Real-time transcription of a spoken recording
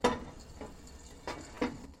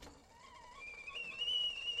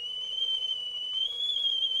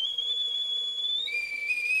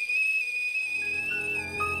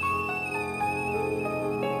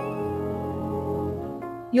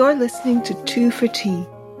You're listening to Two for Tea,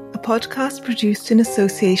 a podcast produced in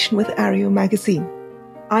association with Ario Magazine.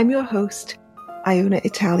 I'm your host, Iona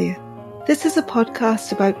Italia. This is a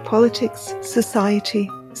podcast about politics, society,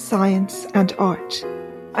 science, and art.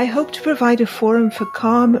 I hope to provide a forum for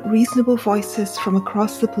calm, reasonable voices from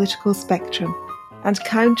across the political spectrum and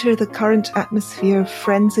counter the current atmosphere of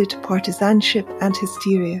frenzied partisanship and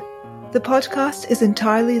hysteria. The podcast is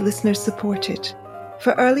entirely listener-supported.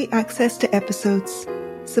 For early access to episodes,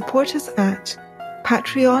 support us at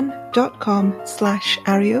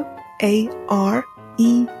patreon.com/Ario,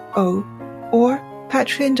 A-R-E-O, or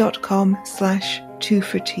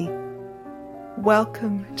patreon.com/2fortea.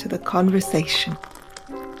 Welcome to the conversation.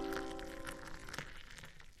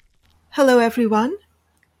 Hello, everyone.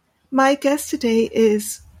 My guest today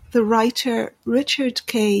is the writer Richard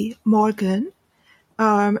K. Morgan.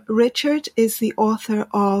 Richard is the author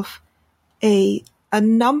of a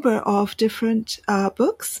number of different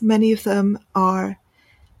books. Many of them are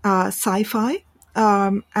sci-fi,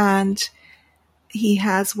 and he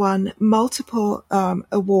has won multiple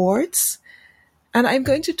awards. And I'm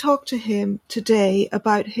going to talk to him today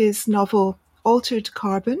about his novel Altered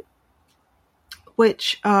Carbon,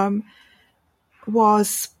 which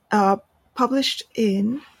was published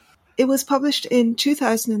in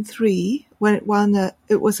 2003 when it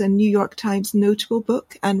was a New York Times notable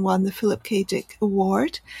book and won the Philip K. Dick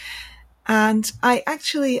Award. And I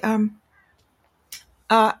actually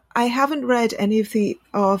I haven't read any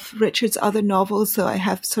of Richard's other novels, so I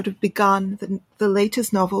have sort of begun the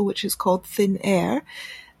latest novel, which is called Thin Air,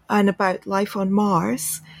 and about life on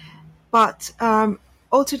Mars. But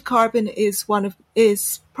Altered Carbon is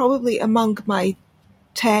probably among my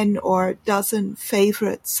 10 or dozen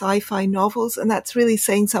favorite sci-fi novels, and that's really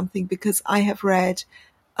saying something because I have read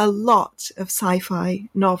a lot of sci-fi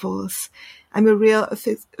novels. I'm a real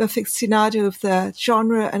aficionado of the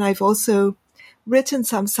genre, and I've also written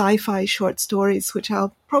some sci-fi short stories, which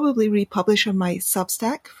I'll probably republish on my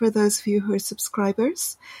Substack for those of you who are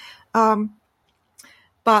subscribers. But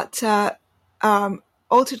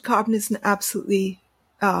Altered Carbon is an absolutely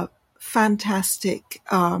fantastic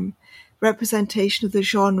representation of the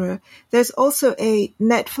genre. There's also a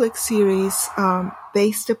Netflix series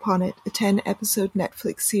based upon it, a 10-episode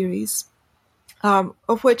Netflix series,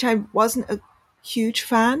 of which I wasn't a huge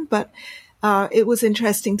fan, but it was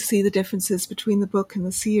interesting to see the differences between the book and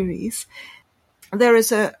the series. There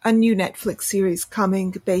is a new Netflix series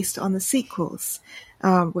coming based on the sequels,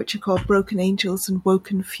 which are called Broken Angels and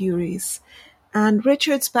Woken Furies. And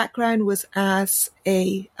Richard's background was as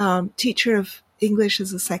a teacher of English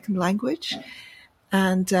as a second language,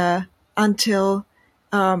 and until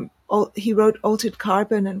he wrote Altered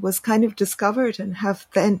Carbon and was kind of discovered and has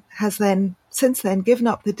since then given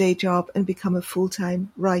up the day job and become a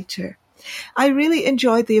full-time writer. I really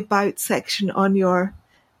enjoyed the About section on your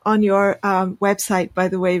website, by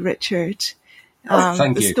the way, Richard.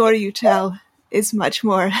 Thank you. The story you tell is much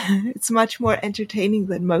more entertaining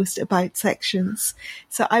than most About sections.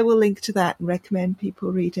 So I will link to that and recommend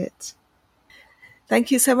people read it. Thank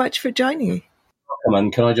you so much for joining me.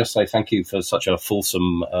 And can I just say thank you for such a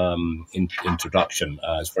fulsome introduction.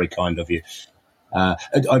 It's very kind of you.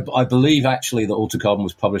 I believe actually that Altered Carbon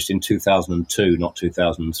was published in 2002, not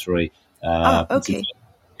 2003. Okay.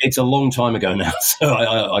 It's a long time ago now, so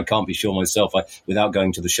I can't be sure myself without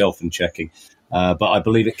going to the shelf and checking. But I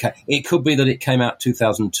believe it could be that it came out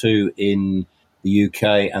 2002 in the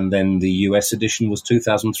UK, and then the US edition was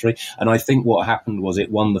 2003. And I think what happened was it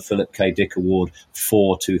won the Philip K. Dick Award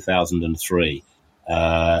for 2003.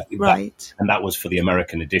 Right. And that was for the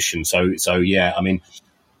American edition. So yeah, I mean,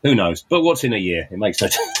 who knows? But what's in a year? It makes no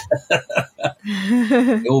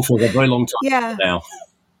it all feels a very long time now.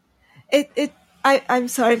 I'm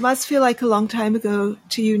sorry, it must feel like a long time ago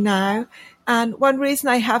to you now. And one reason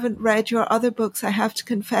I haven't read your other books, I have to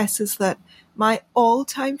confess, is that my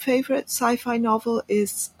all-time favorite sci-fi novel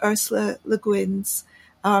is Ursula Le Guin's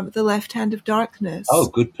The Left Hand of Darkness. Oh,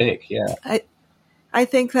 good pick, yeah. I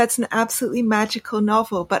think that's an absolutely magical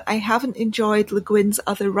novel, but I haven't enjoyed Le Guin's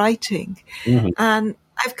other writing. Mm-hmm. And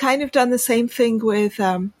I've kind of done the same thing with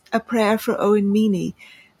A Prayer for Owen Meany,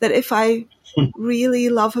 that if I really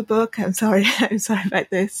love a book, I'm sorry about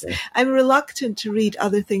this, yeah. I'm reluctant to read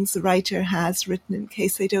other things the writer has written in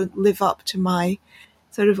case they don't live up to my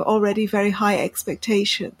sort of already very high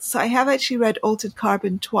expectations. So I have actually read Altered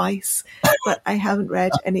Carbon twice, but I haven't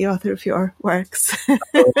read any other of your works.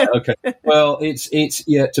 Okay. Well, it's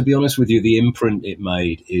to be honest with you, the imprint it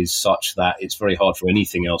made is such that it's very hard for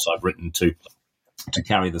anything else I've written to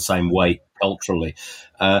carry the same weight culturally.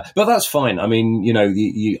 But that's fine. I mean,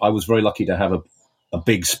 I was very lucky to have a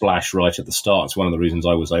big splash right at the start. It's one of the reasons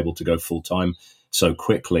I was able to go full time so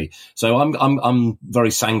quickly. So I'm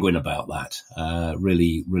very sanguine about that.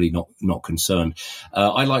 Really not concerned.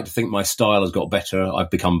 I like to think my style has got better. I've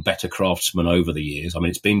become better craftsman over the years. I mean,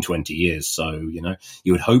 it's been 20 years, so, you know,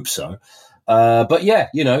 you would hope so. But yeah,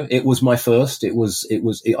 you know, it was my first.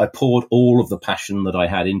 I poured all of the passion that I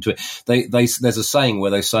had into it. There's a saying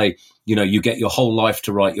where they say, you know, you get your whole life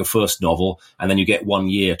to write your first novel, and then you get 1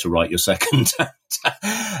 year to write your second.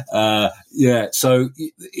 Yeah. So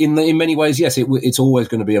in many ways, yes, it's always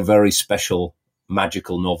going to be a very special,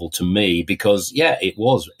 magical novel to me because, yeah, it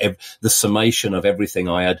was the summation of everything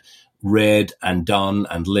I had read and done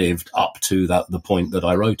and lived up to the point that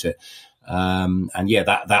I wrote it. And yeah,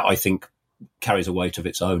 that I think carries a weight of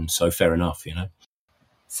its own. So fair enough, you know.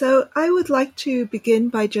 So I would like to begin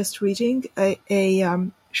by just reading a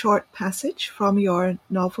short passage from your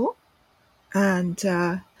novel. And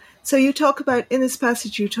so you talk about, in this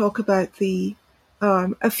passage, you talk about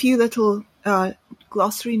a few little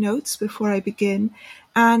glossary notes before I begin.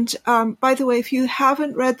 And by the way, if you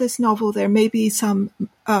haven't read this novel, there may be some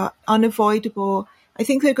unavoidable, I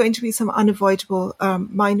think there are going to be some unavoidable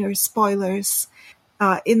minor spoilers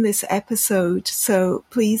in this episode, so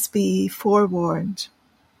please be forewarned.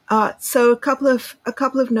 So a couple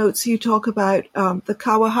of notes. You talk about the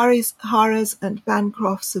Kawaharas and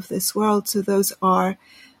Bancrofts of this world. So those are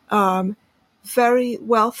very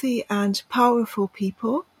wealthy and powerful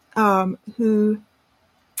people who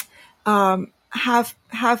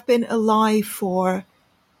have been alive for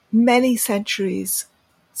many centuries,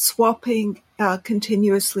 swapping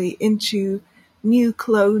continuously into new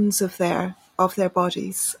clones of their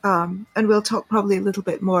bodies. And we'll talk probably a little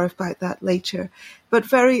bit more about that later. But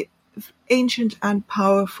very ancient and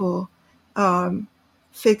powerful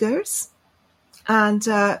figures. And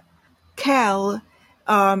Kell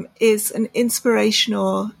is an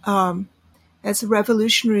inspirational, as a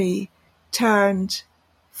revolutionary turned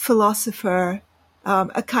philosopher,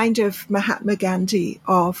 a kind of Mahatma Gandhi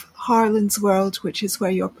of Harlan's world, which is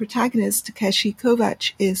where your protagonist, Takeshi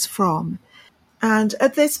Kovacs, is from. And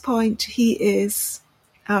at this point, he's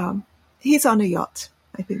on a yacht.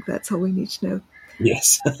 I think that's all we need to know.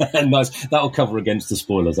 Yes, nice. That'll cover against the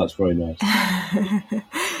spoilers. That's very nice.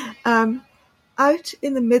 Out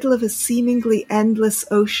in the middle of a seemingly endless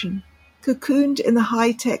ocean, cocooned in the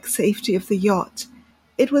high-tech safety of the yacht,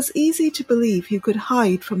 it was easy to believe you could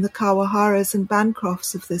hide from the Kawaharas and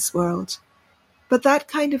Bancrofts of this world. But that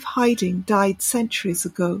kind of hiding died centuries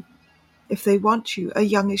ago. If they want you, a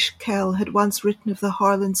youngish Kell had once written of the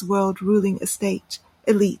Harlan's world ruling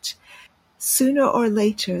elite. Sooner or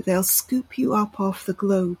later they'll scoop you up off the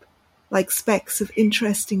globe, like specks of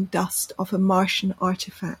interesting dust off a Martian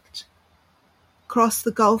artifact. Cross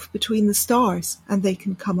the gulf between the stars, and they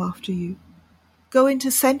can come after you. Go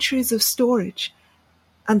into centuries of storage,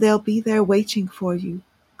 and they'll be there waiting for you,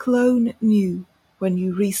 clone new, when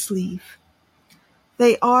you re-sleeve.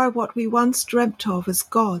 They are what we once dreamt of as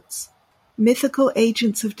gods, mythical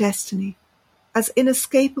agents of destiny, as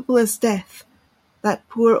inescapable as death. That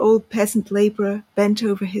poor old peasant labourer bent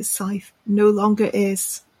over his scythe no longer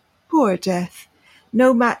is. Poor death,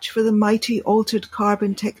 no match for the mighty altered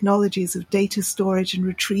carbon technologies of data storage and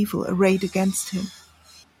retrieval arrayed against him.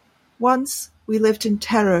 Once we lived in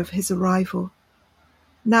terror of his arrival.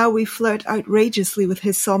 Now we flirt outrageously with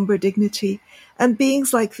his sombre dignity, and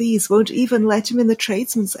beings like these won't even let him in the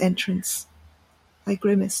tradesman's entrance. I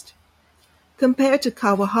grimaced. Compared to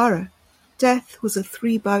Kawahara, death was a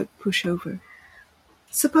 3-bout pushover.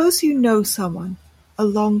 Suppose you know someone, a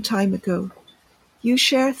long time ago. You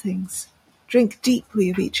share things, drink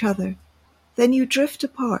deeply of each other. Then you drift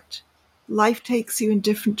apart. Life takes you in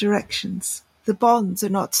different directions. The bonds are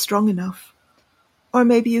not strong enough. Or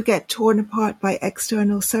maybe you get torn apart by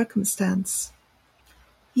external circumstance.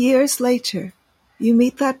 Years later, you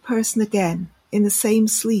meet that person again, in the same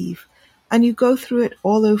sleeve, and you go through it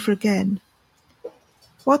all over again.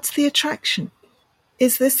 What's the attraction?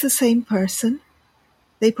 Is this the same person?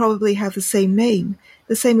 They probably have the same name,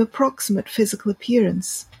 the same approximate physical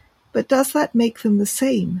appearance. But does that make them the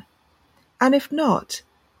same? And if not,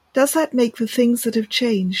 does that make the things that have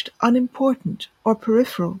changed unimportant or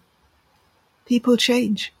peripheral? People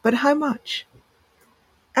change, but how much?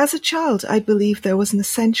 As a child, I believed there was an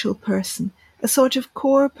essential person, a sort of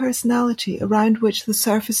core personality around which the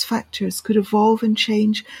surface factors could evolve and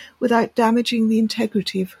change without damaging the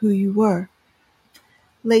integrity of who you were.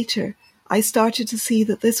 Later, I started to see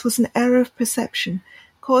that this was an error of perception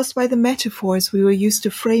caused by the metaphors we were used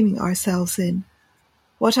to framing ourselves in.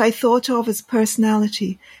 What I thought of as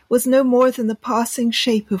personality was no more than the passing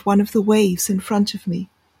shape of one of the waves in front of me.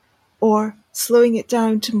 or slowing it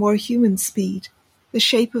down to more human speed, the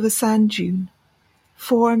shape of a sand dune,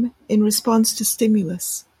 form in response to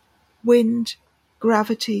stimulus, wind,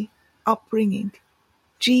 gravity, upbringing,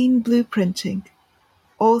 gene blueprinting,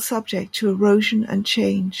 all subject to erosion and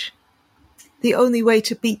change. The only way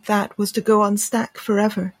to beat that was to go on stack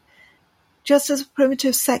forever. Just as a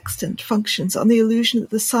primitive sextant functions on the illusion that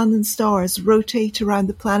the sun and stars rotate around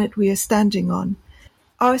the planet we are standing on,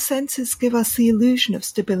 our senses give us the illusion of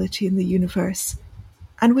stability in the universe,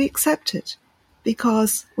 and we accept it,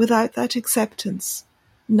 because without that acceptance,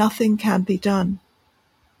 nothing can be done.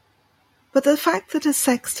 But the fact that a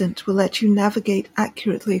sextant will let you navigate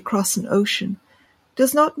accurately across an ocean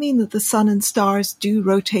does not mean that the sun and stars do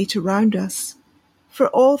rotate around us. For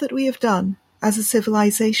all that we have done as a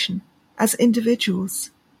civilization, as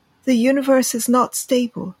individuals, the universe is not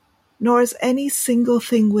stable, nor is any single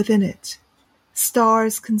thing within it.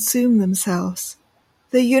 Stars consume themselves.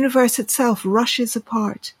 The universe itself rushes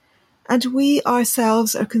apart, and we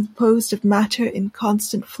ourselves are composed of matter in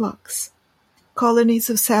constant flux. Colonies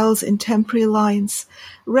of cells in temporary alliance,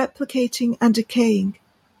 replicating and decaying,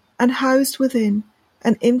 and housed within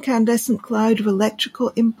an incandescent cloud of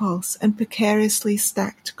electrical impulse and precariously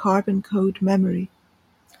stacked carbon code memory.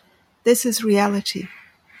 This is reality.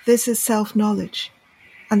 This is self-knowledge,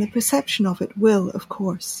 and the perception of it will, of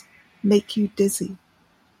course, make you dizzy.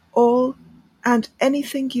 All and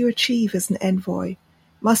anything you achieve as an envoy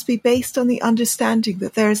must be based on the understanding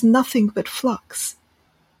that there is nothing but flux.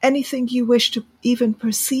 Anything you wish to even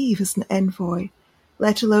perceive as an envoy,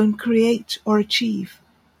 let alone create or achieve,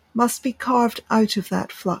 must be carved out of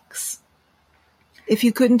that flux. If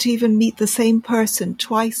you couldn't even meet the same person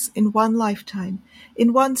twice in one lifetime,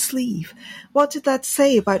 in one sleeve, what did that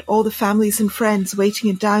say about all the families and friends waiting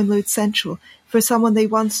in Download Central for someone they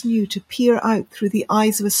once knew to peer out through the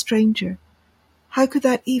eyes of a stranger? How could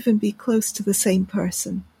that even be close to the same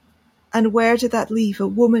person? And where did that leave a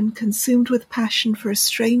woman consumed with passion for a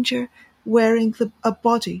stranger wearing a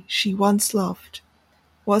body she once loved?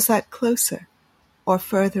 Was that closer or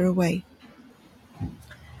further away?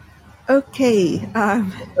 Okay.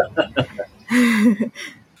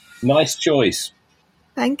 Nice choice.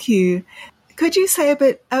 Thank you. Could you say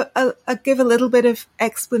give a little bit of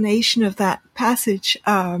explanation of that passage,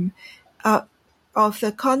 of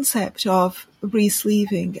the concept of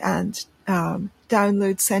resleeving and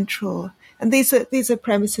Download Central? And these are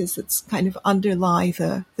premises that kind of underlie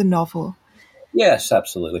the novel. Yes,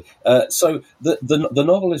 absolutely. So the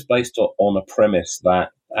novel is based on a premise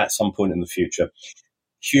that at some point in the future,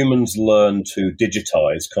 humans learn to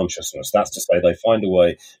digitize consciousness. That's to say, they find a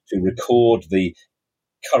way to record the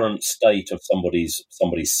current state of somebody's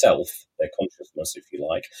self, their consciousness, if you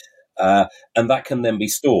like, and that can then be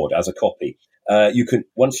stored as a copy. You can,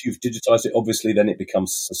 once you've digitized it, obviously, then it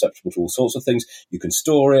becomes susceptible to all sorts of things. You can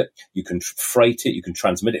store it, you can freight it, you can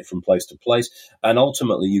transmit it from place to place, and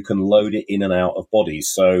ultimately you can load it in and out of bodies.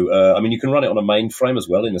 So, you can run it on a mainframe as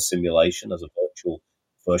well in a simulation as a virtual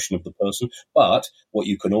version of the person. But what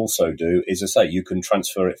you can also do is, as I say, you can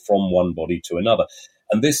transfer it from one body to another.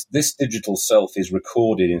 And this digital self is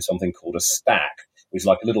recorded in something called a stack, which is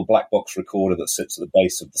like a little black box recorder that sits at the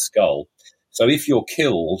base of the skull. So if you're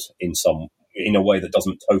killed in a way that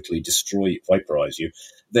doesn't totally vaporize you,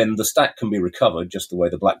 then the stack can be recovered just the way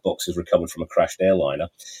the black box is recovered from a crashed airliner.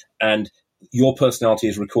 And your personality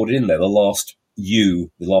is recorded in there. The last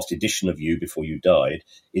edition of you before you died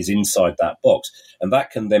is inside that box. And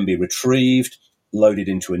that can then be retrieved, loaded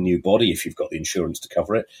into a new body if you've got the insurance to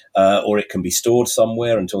cover it, or it can be stored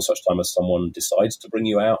somewhere until such time as someone decides to bring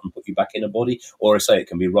you out and put you back in a body, or I say it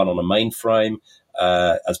can be run on a mainframe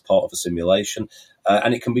as part of a simulation,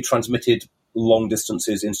 and it can be transmitted long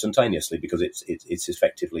distances instantaneously because it's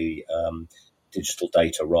effectively digital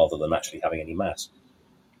data rather than actually having any mass.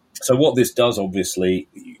 So what this does, obviously,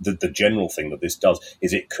 the general thing that this does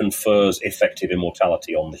is it confers effective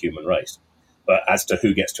immortality on the human race. But as to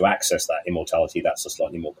who gets to access that immortality, that's a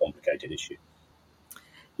slightly more complicated issue.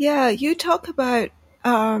 Yeah, you talk about,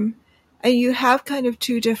 and you have kind of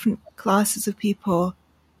two different classes of people.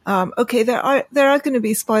 Okay, there are going to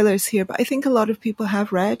be spoilers here, but I think a lot of people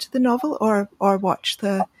have read the novel or watched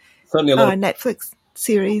the Netflix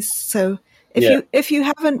series. So if you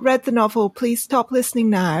haven't read the novel, please stop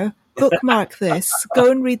listening now. Bookmark this,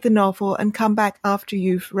 go and read the novel, and come back after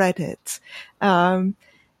you've read it.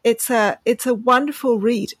 It's a wonderful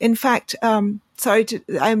read. In fact, I'm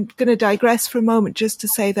going to digress for a moment just to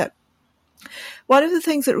say that one of the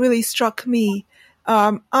things that really struck me,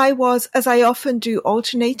 I was, as I often do,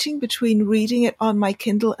 alternating between reading it on my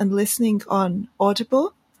Kindle and listening on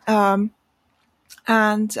Audible. Because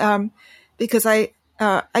I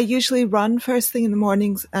I usually run first thing in the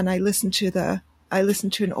mornings, and I listen to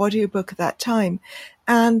an audiobook at that time.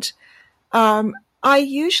 And I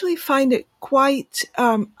usually find it quite,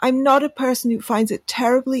 I'm not a person who finds it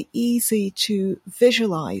terribly easy to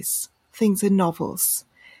visualize things in novels.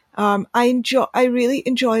 I really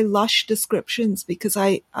enjoy lush descriptions because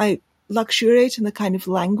I luxuriate in the kind of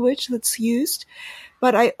language that's used,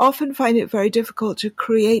 but I often find it very difficult to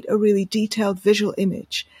create a really detailed visual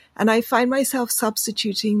image. And I find myself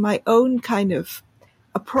substituting my own kind of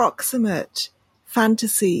approximate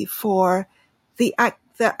fantasy for the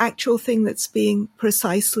actual thing that's being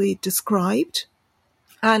precisely described.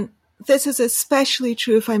 And this is especially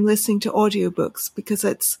true if I'm listening to audiobooks, because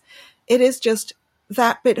it is just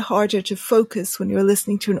that bit harder to focus when you're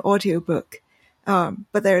listening to an audiobook.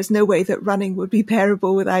 But there is no way that running would be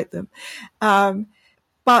bearable without them.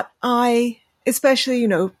 But especially,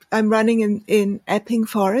 I'm running in Epping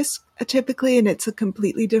Forest typically, and it's a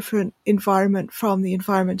completely different environment from the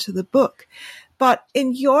environment of the book. But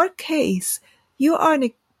in your case, you are an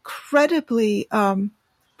incredibly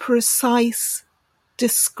precise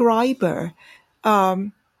describer.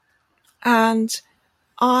 And I'm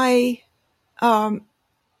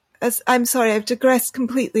sorry, I've digressed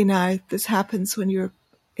completely now. This happens when you're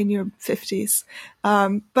in your 50s.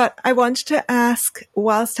 But I wanted to ask,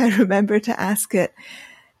 whilst I remember to ask it,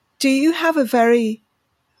 do you have a very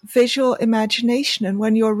visual imagination? And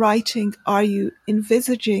when you're writing, are you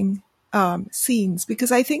envisaging scenes?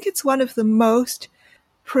 Because I think it's one of the most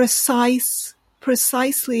precisely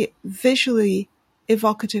visually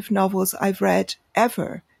evocative novels I've read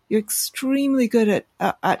ever. You're extremely good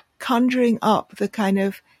at conjuring up the kind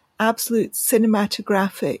of absolute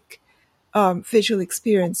cinematographic visual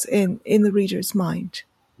experience in the reader's mind.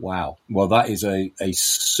 Wow. Well, that is a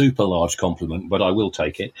super large compliment, but I will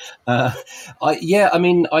take it.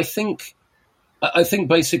 I think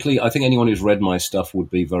basically, I think anyone who's read my stuff would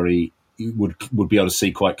be would be able to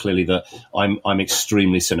see quite clearly that I'm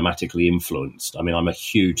extremely cinematically influenced. I mean, I'm a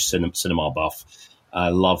huge cinema buff. I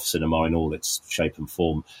love cinema in all its shape and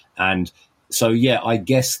form. And so, yeah, I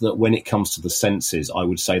guess that when it comes to the senses, I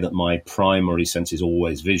would say that my primary sense is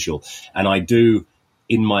always visual. And I do,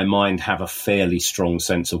 in my mind, have a fairly strong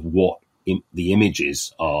sense of what the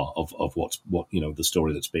images are of what the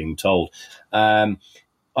story that's being told. What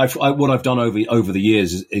I've done over the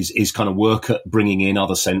years is kind of work at bringing in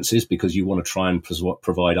other senses, because you want to try and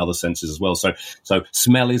provide other senses as well. So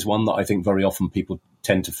smell is one that I think very often people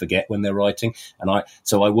tend to forget when they're writing, and I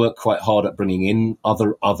work quite hard at bringing in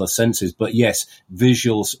other senses. But yes,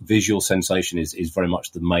 visual sensation is very much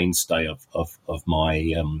the mainstay of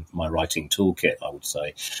my my writing toolkit, I would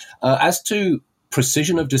say. As to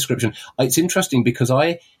precision of description, it's interesting because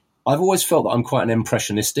I've always felt that I'm quite an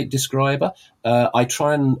impressionistic describer. I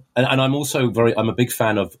try and I'm also I'm a big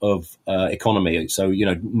fan of economy. So,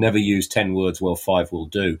 never use 10 words. Well, 5 will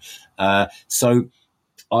do. So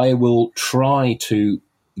I will try to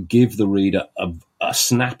give the reader a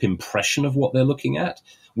snap impression of what they're looking at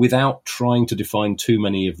without trying to define too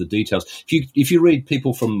many of the details. If you read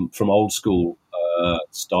people from old school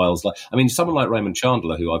styles, someone like Raymond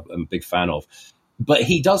Chandler, who I'm a big fan of, but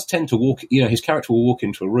he does tend to walk, his character will walk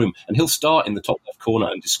into a room and he'll start in the top left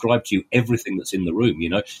corner and describe to you everything that's in the room,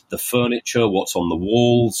 the furniture, what's on the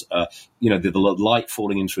walls, the light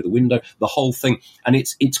falling in through the window, the whole thing. And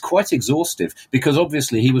it's quite exhaustive, because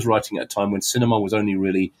obviously he was writing at a time when cinema was only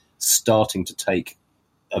really starting to take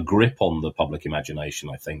a grip on the public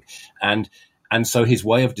imagination, I think. And so his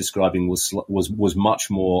way of describing was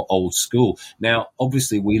much more old school. Now,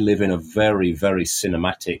 obviously we live in a very, very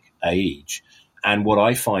cinematic age. And what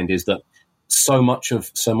I find is that so much of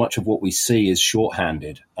what we see is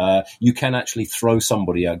shorthanded. You can actually throw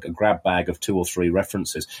somebody a grab bag of 2 or 3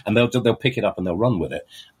 references, and they'll pick it up and they'll run with it.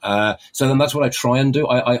 So then that's what I try and do.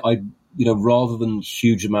 I rather than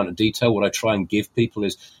huge amount of detail, what I try and give people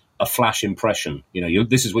is a flash impression.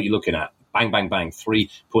 This is what you're looking at. Bang, bang, bang. 3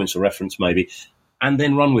 points of reference maybe. And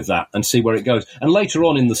then run with that and see where it goes. And later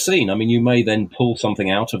on in the scene, you may then pull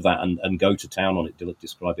something out of that and go to town on it,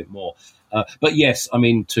 describe it more. But yes,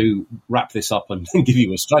 to wrap this up and give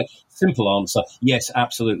you a straight, simple answer, yes,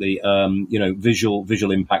 absolutely.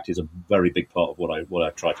 Visual impact is a very big part of what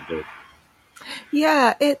I try to do.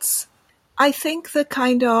 Yeah, I think the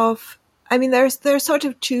kind of, there's sort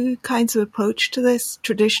of 2 kinds of approach to this,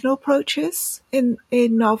 traditional approaches in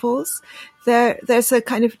novels. There's a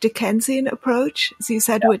kind of Dickensian approach, as you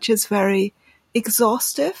said, which is very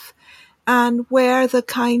exhaustive, and where the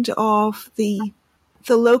kind of the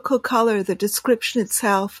local color, the description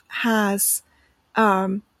itself has,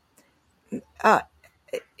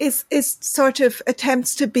 is sort of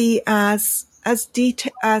attempts to be as as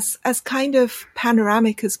kind of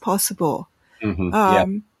panoramic as possible.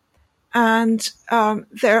 And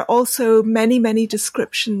there are also many, many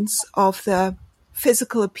descriptions of the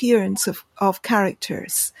physical appearance of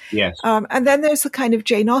characters. Yes. And then there's the kind of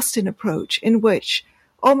Jane Austen approach in which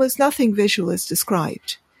almost nothing visual is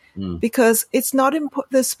described because it's not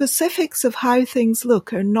the specifics of how things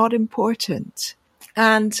look are not important.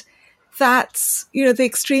 And that's, the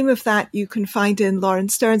extreme of that you can find in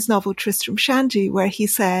Laurence Sterne's novel Tristram Shandy, where he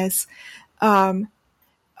says,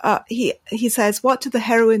 he says, what did the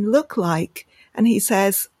heroine look like? And he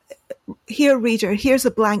says, here, reader, here's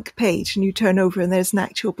a blank page. And you turn over and there's an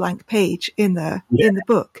actual blank page in the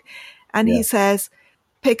book. And he says,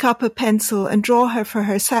 pick up a pencil and draw her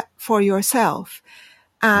for yourself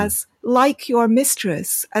as like your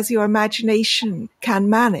mistress, as your imagination can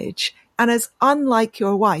manage, and as unlike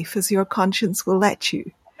your wife as your conscience will let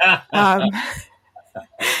you.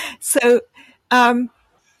 So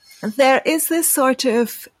there is this sort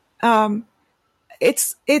of,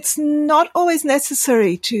 it's not always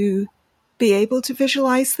necessary to be able to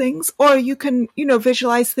visualize things, or you can,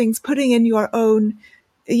 visualize things putting in your own,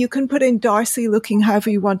 you can put in Darcy looking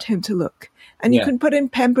however you want him to look. And you can put in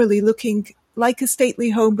Pemberley looking like a stately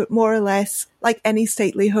home, but more or less like any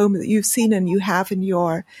stately home that you've seen and you have in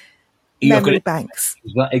your memory banks.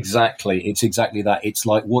 Exactly. It's exactly that. It's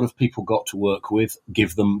like, what have people got to work with?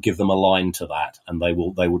 Give them a line to that, and they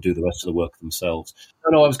will do the rest of the work themselves.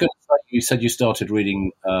 No, I was going to say, you said you started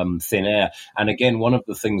reading Thin Air, and again, one of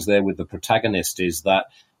the things there with the protagonist is that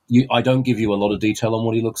I don't give you a lot of detail on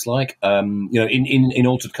what he looks like. In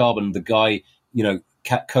Altered Carbon, the guy,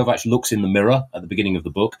 Kovacs looks in the mirror at the beginning of the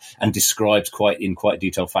book and describes in quite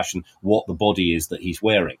detailed fashion what the body is that he's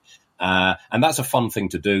wearing. And that's a fun thing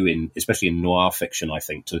to do especially in noir fiction, I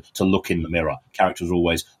think, to look in the mirror. Characters are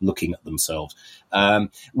always looking at themselves.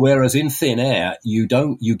 Whereas in Thin Air, you're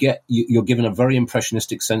given a very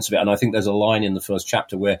impressionistic sense of it. And I think there's a line in the first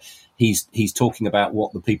chapter where he's talking about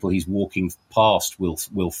what the people he's walking past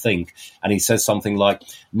will think. And he says something like,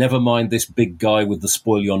 never mind this big guy with the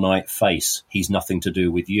spoil your night face. He's nothing to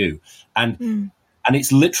do with you. And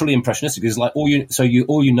it's literally impressionistic. It's like all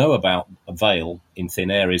you know about Vale in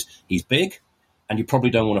Thin Air is he's big, and you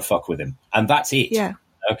probably don't want to fuck with him, and that's it. Yeah.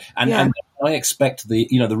 And I expect the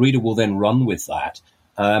reader will then run with that.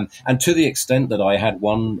 And to the extent that I had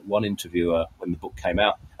one interviewer when the book came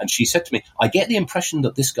out, and she said to me, "I get the impression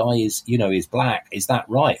that this guy is black. Is that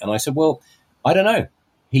right?" And I said, "Well, I don't know.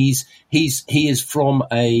 He is from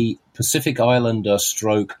a Pacific Islander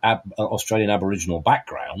stroke Australian Aboriginal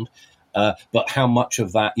background." But how much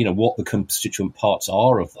of that, what the constituent parts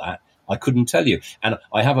are of that, I couldn't tell you. And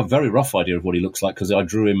I have a very rough idea of what he looks like because I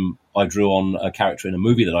drew on a character in a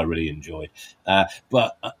movie that I really enjoyed.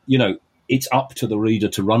 But it's up to the reader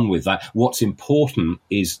to run with that. What's important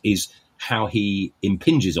is how he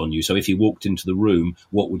impinges on you. So if he walked into the room,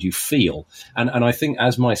 what would you feel? And I think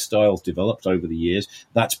as my style's developed over the years,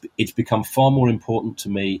 it's become far more important to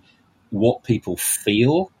me what people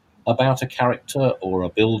feel about a character or a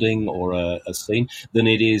building or a scene than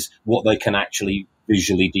it is what they can actually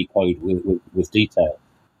visually decode with detail.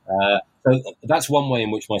 So that's one way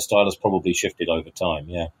in which my style has probably shifted over time,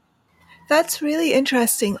 yeah. That's really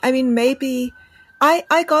interesting. I mean, maybe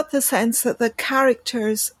I got the sense that the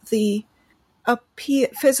characters, the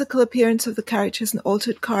physical appearance of the characters in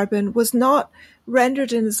Altered Carbon was not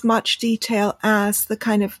rendered in as much detail as the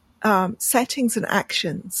kind of settings and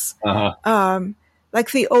actions.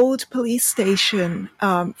 Like the old police station,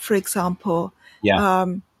 for example,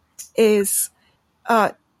 is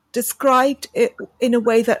described in a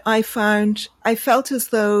way that I felt as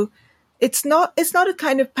though it's not a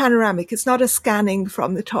kind of panoramic. It's not a scanning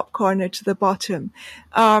from the top corner to the bottom.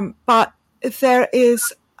 But there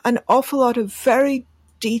is an awful lot of very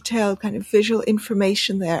detailed kind of visual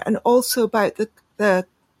information there, and also about the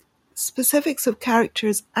specifics of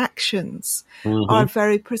characters' actions are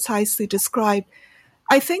very precisely described.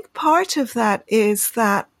 I think part of that is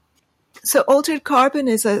that, so Altered Carbon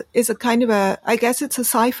is a kind of I guess it's a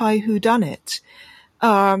sci-fi whodunit.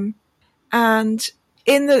 And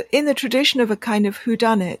in the tradition of a kind of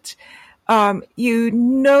whodunit, you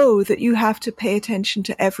know that you have to pay attention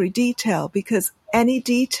to every detail, because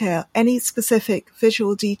any specific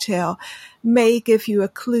visual detail may give you a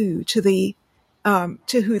clue to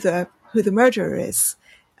who the murderer is.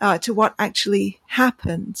 To what actually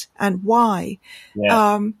happened and why.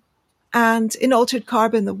 Yeah. And in Altered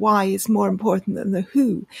Carbon, the why is more important than the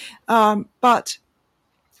who. But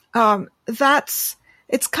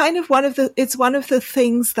it's kind of one of the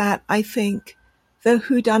things that I think the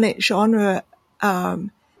whodunit genre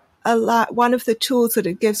one of the tools that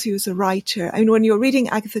it gives you as a writer. I mean, when you're reading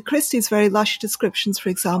Agatha Christie's very lush descriptions, for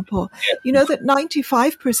example, you know that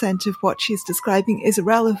 95% of what she's describing is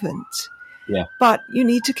irrelevant. Yeah. But you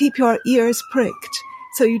need to keep your ears pricked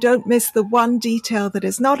so you don't miss the one detail that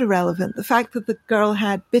is not irrelevant. The fact that the girl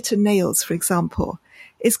had bitten nails, for example,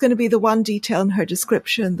 is going to be the one detail in her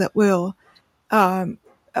description that will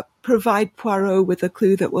provide Poirot with a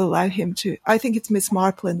clue that will allow him to, I think it's Miss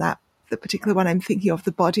Marple in that, the particular one I'm thinking of,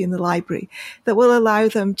 the body in the library, that will allow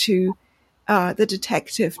them to, the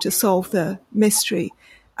detective to solve the mystery.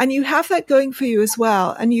 And you have that going for you as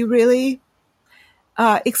well. And you really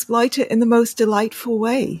exploit it in the most delightful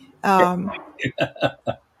way.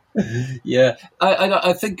 Yeah,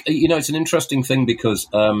 I think, it's an interesting thing because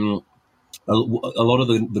a lot of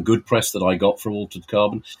the good press that I got for Altered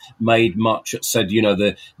Carbon said,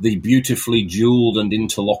 the beautifully jeweled and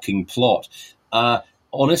interlocking plot.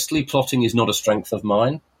 Honestly, plotting is not a strength of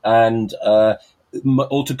mine, and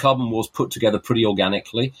Altered Carbon was put together pretty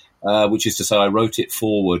organically, which is to say I wrote it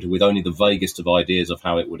forward with only the vaguest of ideas of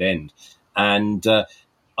how it would end. And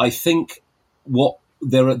I think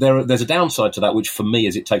there's a downside to that, which for me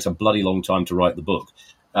is it takes a bloody long time to write the book.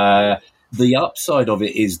 The upside of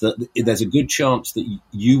it is that there's a good chance that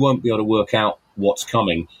you won't be able to work out what's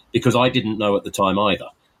coming, because I didn't know at the time either.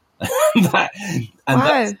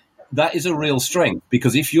 That is a real strength,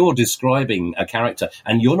 because if you're describing a character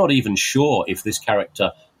and you're not even sure if this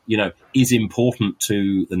character, is important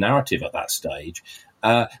to the narrative at that stage,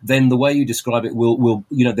 then the way you describe it will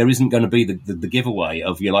there isn't going to be the giveaway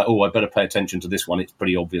of you're like, oh, I better pay attention to this one. It's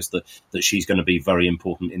pretty obvious that she's going to be very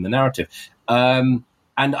important in the narrative.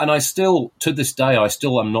 And I still, to this day,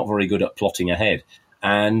 am not very good at plotting ahead.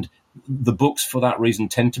 And the books, for that reason,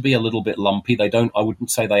 tend to be a little bit lumpy. I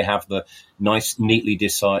wouldn't say they have the nice, neatly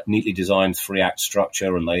designed 3-act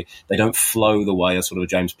structure, and they don't flow the way a sort of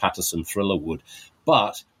James Patterson thriller would.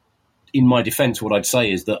 But in my defense, what I'd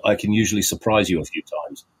say is that I can usually surprise you a few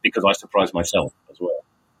times, because I surprise myself as well.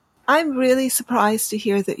 I'm really surprised to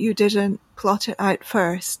hear that you didn't plot it out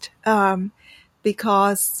first,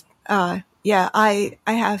 because, I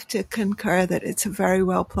have to concur that it's a very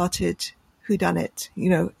well plotted whodunit.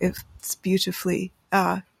 It's beautifully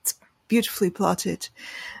plotted.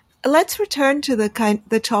 Let's return to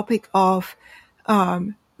the topic of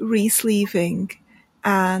resleeving,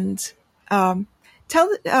 and tell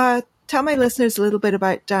my listeners a little bit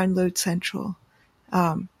about Download Central.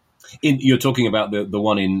 You're talking about the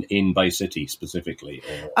one in Bay City specifically?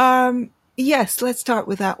 Yes, let's start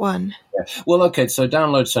with that one. Yeah. Well, okay, so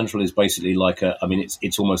Download Central is basically like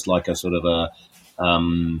it's almost like a sort of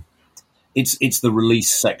it's the release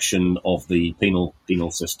section of the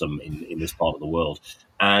penal system in this part of the world.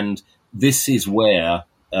 And this is where,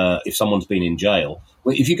 if someone's been in jail,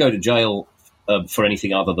 if you go to jail for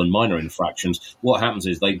anything other than minor infractions, what happens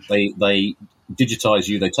is they digitize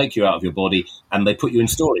you, they take you out of your body, and they put you in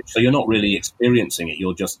storage. So you're not really experiencing it.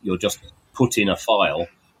 You're just put in a file,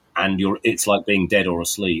 and it's like being dead or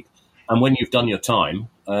asleep. And when you've done your time,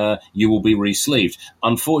 you will be re-sleeved.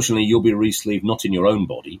 Unfortunately, you'll be re-sleeved not in your own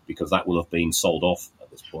body, because that will have been sold off at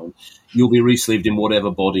this point. You'll be re-sleeved in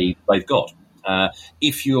whatever body they've got.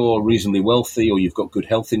 If you're reasonably wealthy or you've got good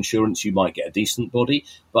health insurance, you might get a decent body.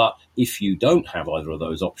 But if you don't have either of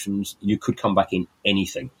those options, you could come back in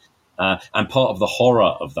anything. And part of the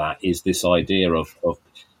horror of that is this idea of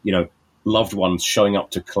loved ones showing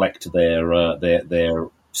up to collect their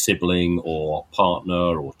sibling or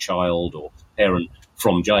partner or child or parent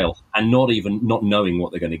from jail, and not knowing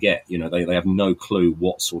what they're going to get. They have no clue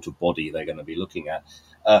what sort of body they're going to be looking at.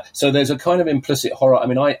 So there's a kind of implicit horror. I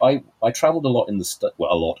mean, I traveled a lot in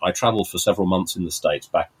the I traveled for several months in the States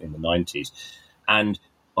back in the 90s, and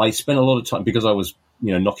I spent a lot of time, because I was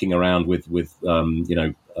knocking around with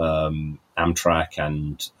Amtrak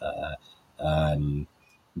and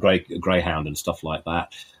Greyhound and stuff like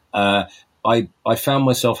that. I found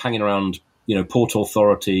myself hanging around, port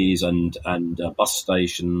authorities and bus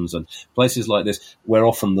stations and places like this, where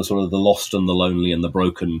often the sort of the lost and the lonely and the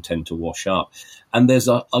broken tend to wash up. And there's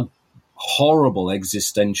a horrible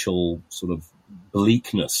existential sort of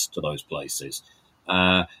bleakness to those places,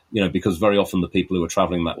 because very often the people who are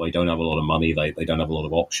traveling that way don't have a lot of money. They don't have a lot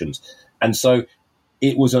of options. And so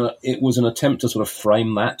it was an attempt to sort of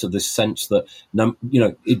frame that to this sense that,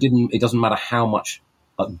 it doesn't matter how much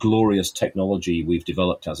glorious technology we've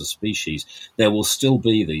developed as a species, there will still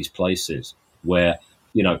be these places where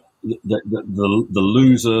the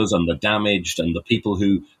losers and the damaged and the people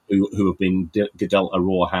who have been dealt a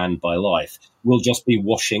raw hand by life will just be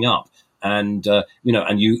washing up, and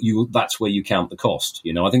you that's where you count the cost.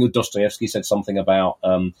 I think Dostoevsky said something about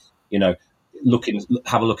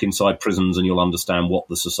have a look inside prisons, and you'll understand what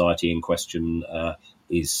the society in question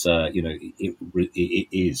is. It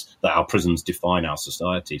is that our prisons define our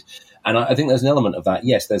societies, and I think there's an element of that.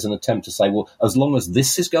 Yes, there's an attempt to say, well, as long as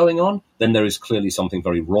this is going on, then there is clearly something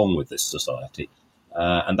very wrong with this society,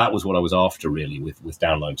 and that was what I was after, really, with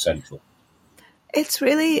Download Central. It's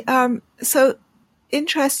really so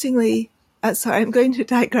interestingly. Sorry, I'm going to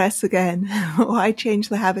digress again. Why change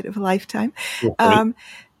the habit of a lifetime?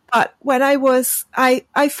 But when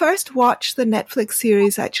I first watched the Netflix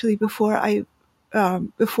series actually before I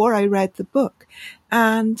read the book,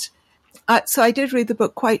 and so I did read the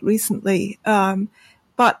book quite recently.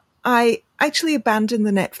 But I actually abandoned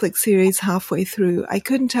the Netflix series halfway through. I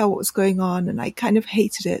couldn't tell what was going on, and I kind of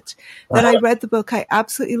hated it. Then I read the book. I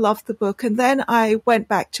absolutely loved the book, and then I went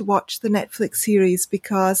back to watch the Netflix series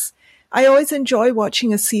because I always enjoy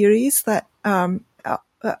watching a series that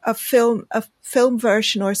a film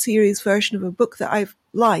version or series version of a book that I've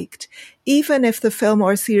liked, even if the film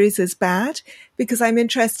or series is bad, because I'm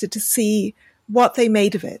interested to see what they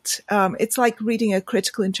made of it. It's like reading a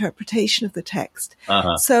critical interpretation of the text.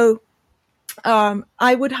 So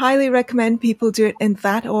I would highly recommend people do it in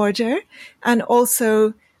that order. And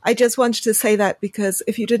also, I just wanted to say that because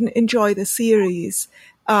if you didn't enjoy the series,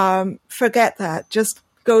 forget that. Just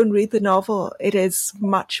go and read the novel. It is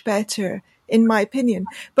much better, in my opinion.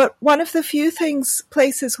 But one of the few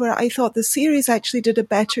places where I thought the series actually did a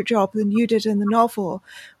better job than you did in the novel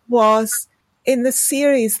was in the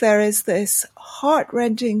series. There is this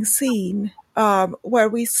heart-rending scene where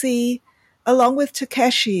we see, along with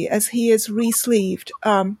Takeshi, as he is re-sleeved.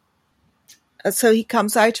 So he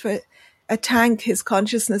comes out of a tank, his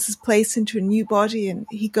consciousness is placed into a new body, and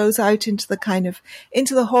he goes out into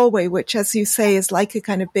the hallway, which, as you say, is like a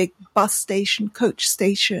kind of big bus station, coach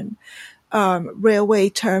station, railway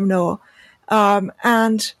terminal.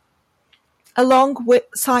 And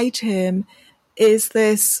alongside him is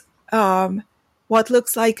this, what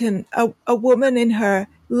looks like a woman in her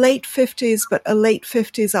late 50s, but a late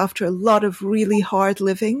 50s after a lot of really hard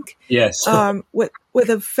living. Yes. With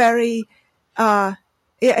a very,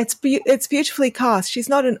 it's beautifully cast. She's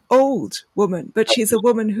not an old woman, but she's a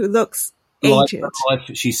woman who looks aged.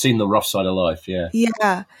 She's seen the rough side of life, yeah.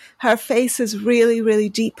 Yeah. Her face is really, really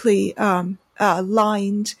deeply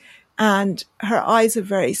lined, and her eyes are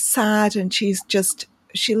very sad, and she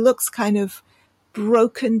looks kind of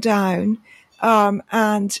broken down.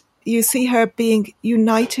 And you see her being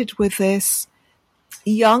united with this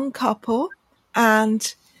young couple,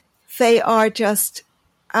 and they are just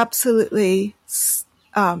absolutely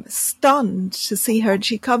stunned to see her. And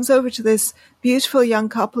she comes over to this beautiful young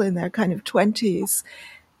couple in their kind of 20s,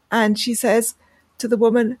 and she says to the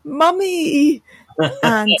woman, "Mummy!"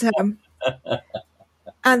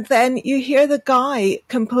 And then you hear the guy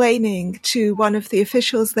complaining to one of the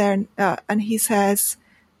officials there, and he says,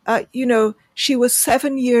 she was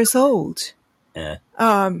 7 years old, the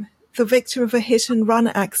victim of a hit-and-run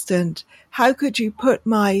accident. How could you put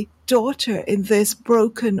my daughter in this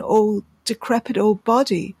broken, old, decrepit old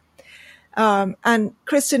body? And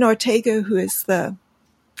Kristen Ortega, who is the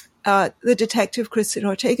detective Kristen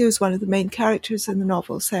Ortega, who's one of the main characters in the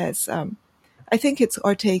novel, says, I think it's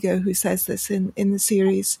Ortega who says this in the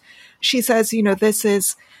series. She says, this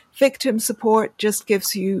is victim support, just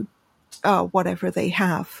gives you whatever they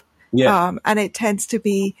have. Yeah. And it tends to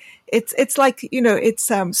be, it's like,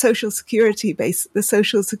 it's Social Security based, the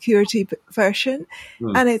Social Security version,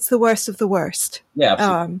 and it's the worst of the worst. Yeah,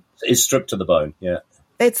 absolutely. It's stripped to the bone, yeah.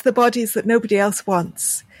 It's the bodies that nobody else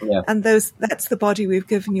wants. Yeah. And that's the body we've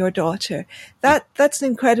given your daughter. That's an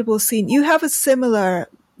incredible scene. You have a similar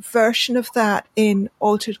version of that in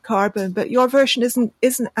Altered Carbon, but your version isn't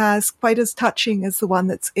quite as touching as the one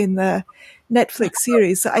that's in the Netflix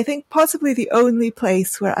series. So I think possibly the only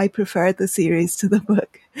place where I preferred the series to the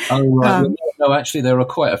book. Oh, right. No, actually, there are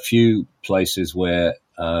quite a few places where,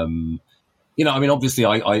 obviously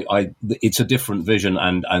it's a different vision,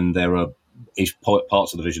 and there are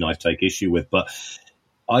parts of the vision I take issue with, but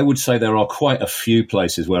I would say there are quite a few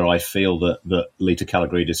places where I feel that Lita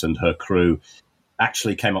Kalogridis and her crew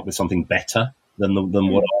actually came up with something better than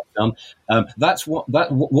what I've done.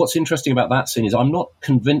 What's interesting about that scene is I'm not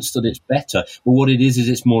convinced that it's better, but what it is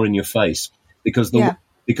it's more in your face, because the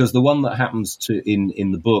one that happens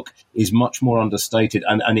in the book is much more understated,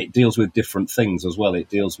 and it deals with different things as well. It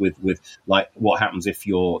deals with like what happens if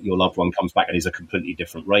your loved one comes back and is a completely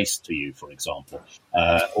different race to you, for example,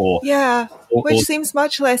 which seems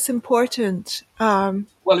much less important. Well,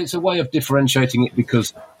 it's a way of differentiating it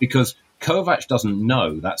because Kovacs doesn't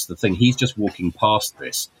know. That's the thing. He's just walking past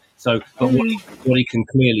this. So, but what he can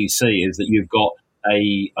clearly see is that you've got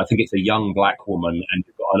I think it's a young black woman and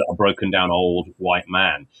you've got a broken down old white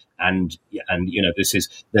man. And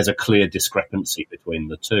there's a clear discrepancy between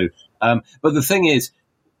the two. But the thing is,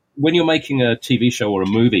 when you're making a TV show or a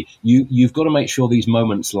movie, you've got to make sure these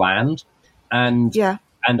moments land. And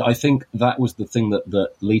I think that was the thing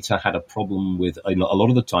that Lita had a problem with a lot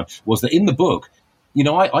of the time, was that in the book,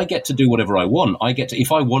 I get to do whatever I want.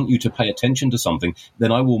 If I want you to pay attention to something,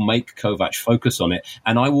 then I will make Kovacs focus on it.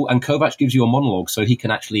 And Kovacs gives you a monologue so he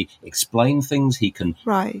can actually explain things. He can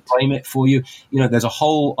frame it for you. There's a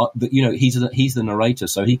whole, he's the narrator,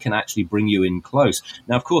 so he can actually bring you in close.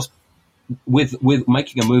 Now, of course, with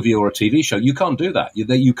making a movie or a TV show, you can't do that.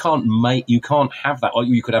 You can't have that. Or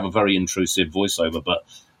you could have a very intrusive voiceover, but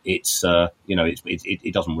it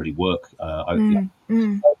doesn't really work. What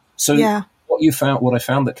I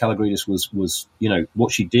found that Kalogridis was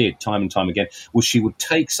what she did time and time again was she would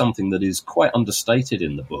take something that is quite understated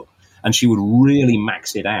in the book and she would really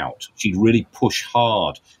max it out. She'd really push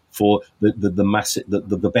hard for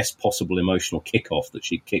the best possible emotional kickoff that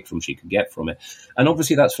she could get from it. And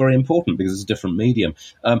obviously that's very important because it's a different medium.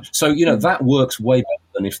 That works way better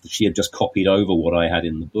than if she had just copied over what I had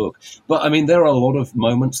in the book. But I mean, there are a lot of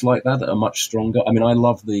moments like that are much stronger. I mean, I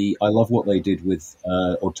love what they did with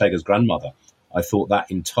Ortega's grandmother. I thought that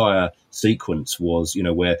entire sequence was,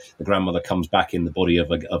 where the grandmother comes back in the body of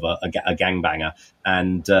a gangbanger,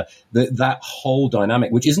 and that whole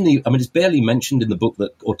dynamic, which it's barely mentioned in the book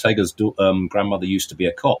that Ortega's grandmother used to be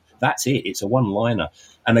a cop. That's it. It's a one-liner.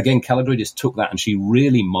 And again, Kalogridis took that and she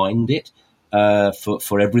really mined it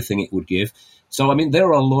for everything it would give. So, I mean, there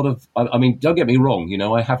are a lot of, don't get me wrong,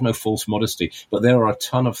 I have no false modesty, but there are a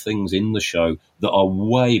ton of things in the show that are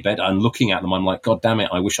way better. And looking at them, I'm like, God damn it,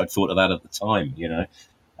 I wish I'd thought of that at the time,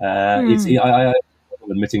 I'm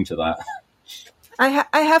admitting to that.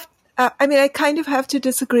 I kind of have to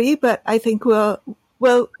disagree, but I think we'll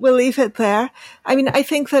leave it there. I mean, I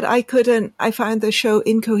think that I found the show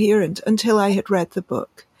incoherent until I had read the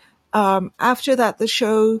book. After that,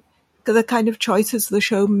 the kind of choices of the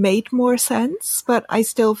show made more sense, but I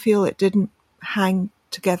still feel it didn't hang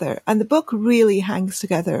together. And the book really hangs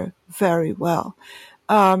together very well.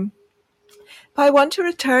 But I want to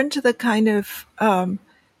return to the kind of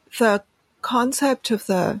the concept of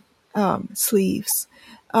the sleeves.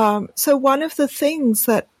 So one of the things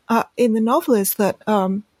that in the novel is that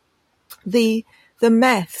the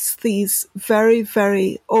Meths, these very,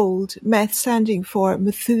 very old, Meth standing for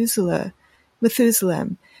Methuselah,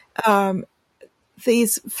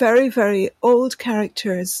 these very, very old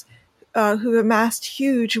characters who amassed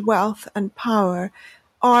huge wealth and power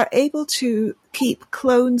are able to keep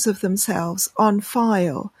clones of themselves on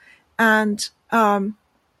file and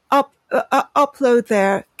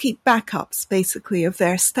keep backups basically of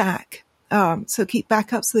their stack. So keep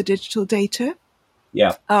backups of the digital data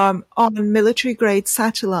on military grade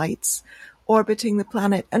satellites orbiting the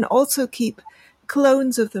planet, and also keep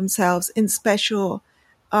clones of themselves in special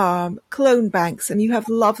clone banks. And you have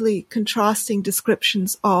lovely contrasting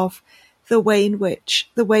descriptions of the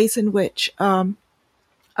ways in which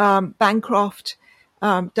Bancroft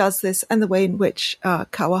does this and the way in which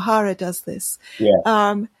Kawahara does this.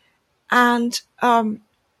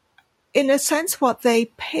 In a sense, what they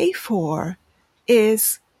pay for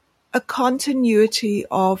is a continuity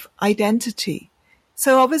of identity.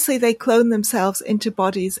 So obviously they clone themselves into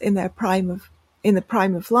bodies in the prime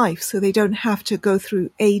of life, so they don't have to go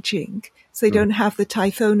through aging, so they don't have the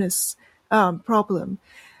Tithonus problem.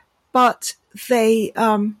 But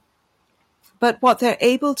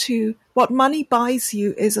what money buys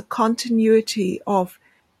you is a continuity of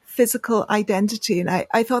physical identity, and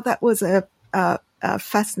I thought that was a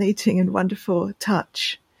fascinating and wonderful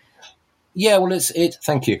touch. Yeah, well,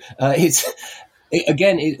 thank you. Because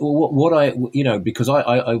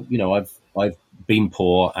I've been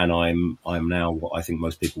poor and I'm now what I think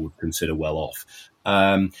most people would consider well off.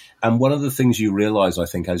 And one of the things you realize, I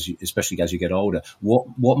think, especially as you get older,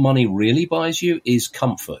 what money really buys you is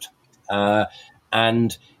comfort.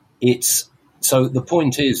 And so the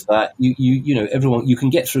point is that everyone, you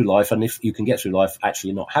can get through life, and if you can get through life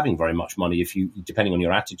actually not having very much money, depending on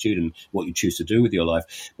your attitude and what you choose to do with your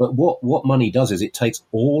life. But what money does is it takes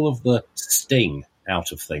all of the sting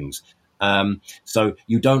out of things. So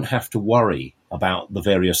you don't have to worry about the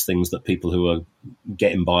various things that people who are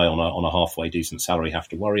getting by on a halfway decent salary have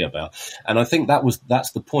to worry about. And I think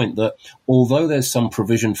that's the point, that although there's some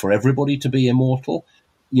provision for everybody to be immortal,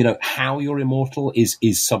 how you're immortal is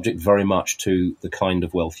subject very much to the kind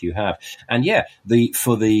of wealth you have. And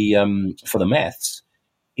for the Meths,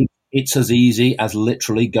 it's as easy as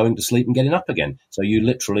literally going to sleep and getting up again. So you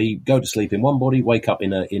literally go to sleep in one body, wake up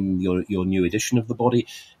in your new edition of the body.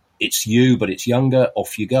 It's you, but it's younger.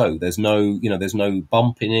 Off you go. There's no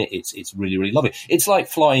bump in it. It's really, really lovely. It's like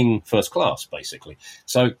flying first class, basically.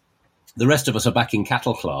 So the rest of us are back in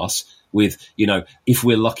cattle class with, if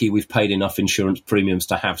we're lucky, we've paid enough insurance premiums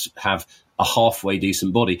to have a halfway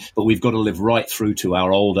decent body, but we've got to live right through to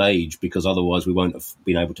our old age because otherwise we won't have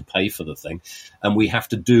been able to pay for the thing. And we have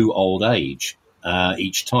to do old age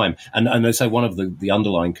each time. And they say one of the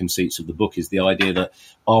underlying conceits of the book is the idea that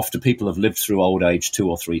after people have lived through old age 2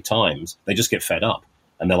 or 3 times, they just get fed up.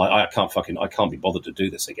 And they're like, I can't be bothered to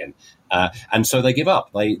do this again. And so they give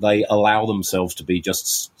up. They allow themselves to be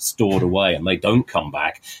just stored away, and they don't come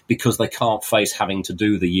back because they can't face having to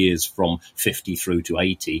do the years from 50 through to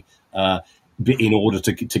 80 in order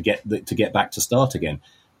to get back to start again.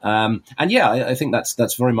 I think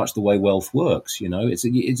that's very much the way wealth works.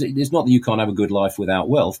 It's not that you can't have a good life without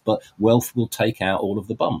wealth, but wealth will take out all of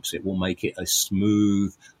the bumps. It will make it a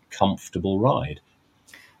smooth, comfortable ride.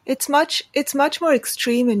 It's much more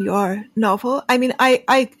extreme in your novel. I mean,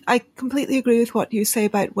 I completely agree with what you say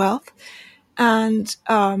about wealth, and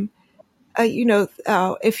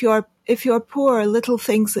if you're poor, little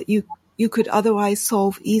things that you could otherwise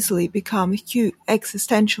solve easily become huge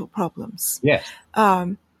existential problems. Yes.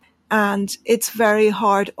 And it's very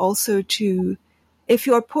hard also if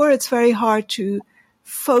you're poor, it's very hard to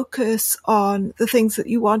focus on the things that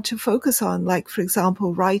you want to focus on, like, for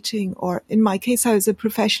example, writing, or in my case, I was a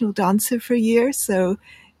professional dancer for years, so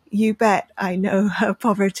you bet I know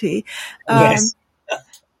poverty. Yes.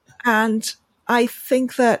 And I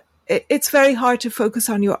think that it's very hard to focus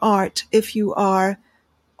on your art if you are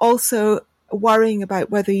also worrying about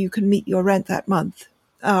whether you can meet your rent that month.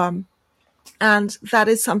 And that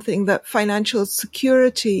is something that financial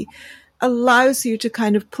security allows you to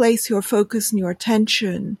kind of place your focus and your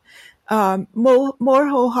attention more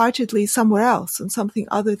wholeheartedly somewhere else, on something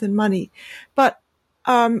other than money. But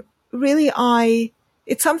really,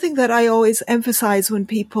 it's something that I always emphasize when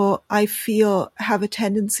people, I feel, have a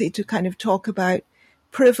tendency to kind of talk about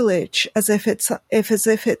privilege as if it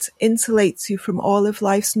insulates you from all of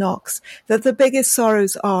life's knocks, that the biggest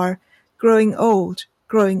sorrows are growing old,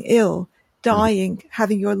 growing ill, dying,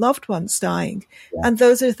 having your loved ones dying. Yeah. And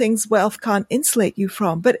those are things wealth can't insulate you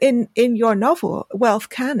from. But in your novel, wealth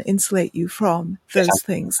can insulate you from those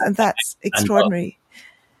things. And that's extraordinary.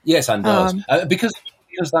 Yes, and does. Because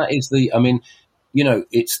that is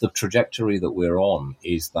it's the trajectory that we're on,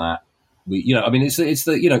 is that it's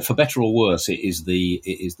the, for better or worse, it is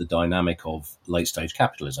the dynamic of late stage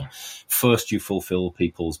capitalism. First, you fulfill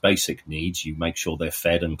people's basic needs. You make sure they're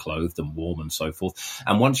fed and clothed and warm and so forth.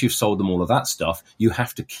 And once you've sold them all of that stuff, you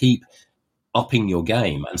have to keep upping your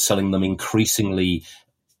game and selling them increasingly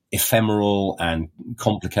ephemeral and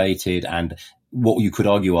complicated and what you could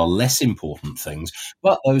argue are less important things.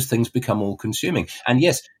 But those things become all consuming. And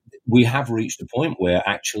yes, we have reached a point where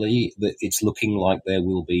actually it's looking like there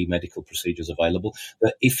will be medical procedures available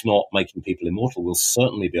that, if not making people immortal, will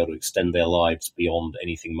certainly be able to extend their lives beyond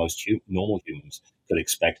anything most normal humans could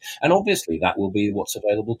expect. And obviously that will be what's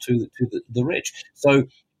available to the rich. So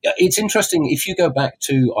it's interesting. If you go back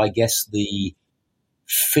to, I guess, the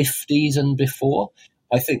 50s and before,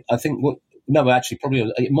 I think what, no, actually,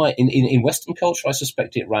 probably it might in Western culture. I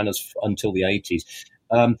suspect it ran until the 80s.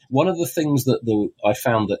 One of the things that I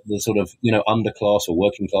found that the sort of underclass or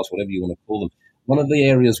working class, whatever you want to call them, one of the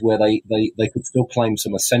areas where they could still claim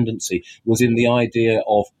some ascendancy was in the idea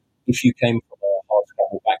of, if you came from a hard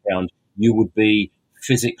struggle background, you would be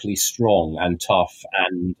physically strong and tough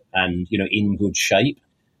and in good shape.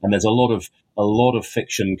 And there's a lot of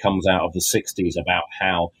fiction comes out of the 60s about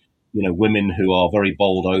how women who are very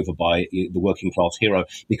bowled over by the working class hero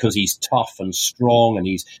because he's tough and strong and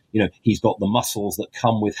he's got the muscles that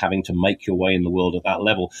come with having to make your way in the world at that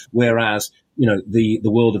level. Whereas, the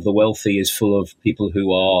world of the wealthy is full of people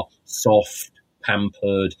who are soft,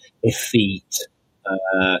 pampered, effete.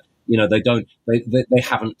 They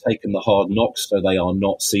haven't taken the hard knocks, so they are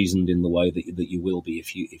not seasoned in the way that you will be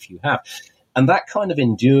if you have. And that kind of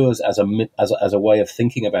endures as a way of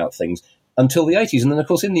thinking about things until the 80s. And then, of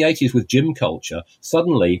course, in the 80s with gym culture,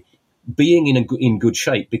 suddenly being in good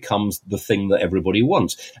shape becomes the thing that everybody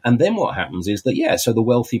wants. And then what happens is that, so the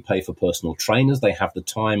wealthy pay for personal trainers. They have the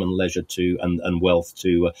time and leisure and wealth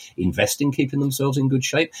to invest in keeping themselves in good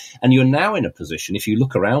shape. And you're now in a position, if you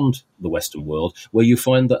look around the Western world, where you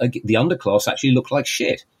find that the underclass actually look like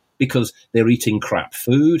shit because they're eating crap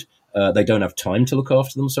food. They don't have time to look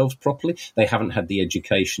after themselves properly. They haven't had the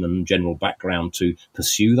education and general background to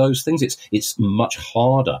pursue those things. It's much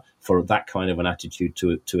harder for that kind of an attitude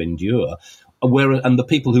to endure. And the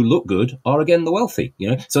people who look good are again the wealthy,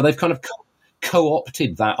 So they've kind of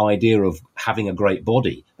co-opted that idea of having a great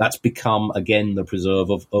body. That's become again the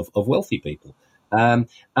preserve of wealthy people. And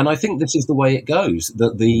I think this is the way it goes.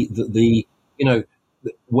 That the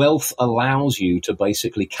wealth allows you to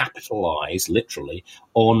basically capitalize literally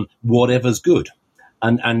on whatever's good.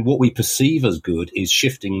 And what we perceive as good is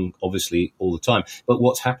shifting, obviously, all the time. But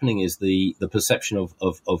what's happening is the perception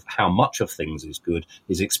of how much of things is good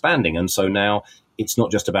is expanding. And so now it's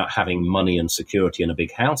not just about having money and security and a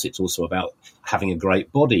big house. It's also about having a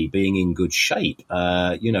great body, being in good shape,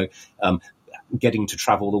 getting to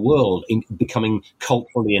travel the world, becoming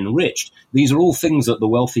culturally enriched. These are all things that the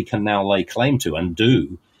wealthy can now lay claim to and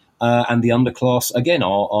do. And the underclass, again,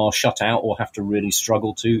 are shut out or have to really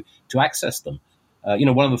struggle to access them.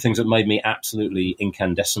 One of the things that made me absolutely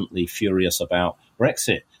incandescently furious about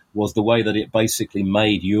Brexit was the way that it basically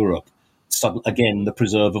made Europe, again, the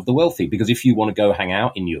preserve of the wealthy. Because if you want to go hang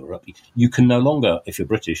out in Europe, you can no longer, if you're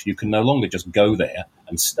British, you can no longer just go there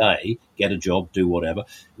and stay, get a job, do whatever.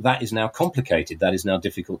 That is now complicated. That is now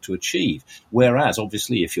difficult to achieve. Whereas,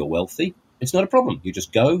 obviously, if you're wealthy, it's not a problem. You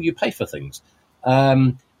just go, you pay for things.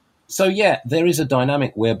 So, yeah, there is a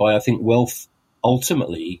dynamic whereby I think wealth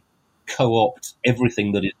ultimately co-opt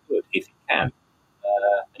everything that is good if it can.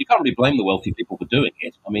 You can't really blame the wealthy people for doing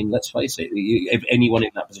it. I mean, let's face it, if anyone in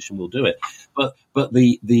that position will do it. But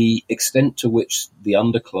the extent to which the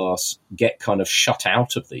underclass get kind of shut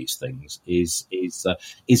out of these things is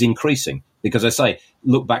increasing. Because I say,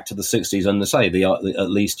 look back to the 60s and at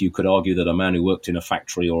least you could argue that a man who worked in a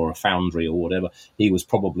factory or a foundry or whatever, he was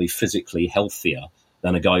probably physically healthier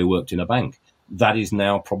than a guy who worked in a bank. That is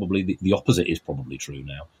now probably, the opposite is probably true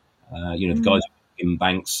now. The guys in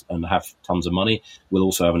banks and have tons of money will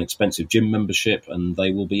also have an expensive gym membership, and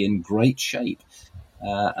they will be in great shape.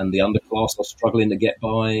 And the underclass are struggling to get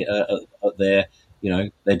by at their,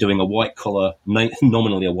 they're doing a white collar,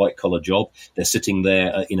 nominally a white collar job. They're sitting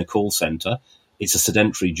there in a call center. It's a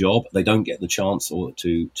sedentary job. They don't get the chance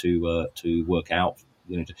to work out,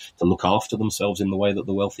 to look after themselves in the way that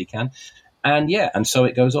the wealthy can. And so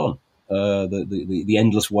it goes on. The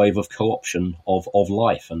endless wave of co-option of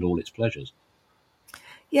life and all its pleasures.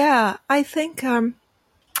 Yeah, I think, so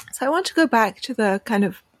I want to go back to the kind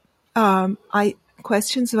of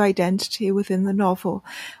questions of identity within the novel.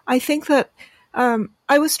 I think that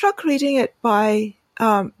I was struck reading it by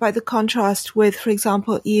the contrast with, for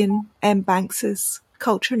example, Ian M. Banks's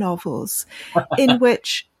culture novels, in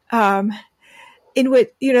which citizens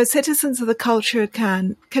of the culture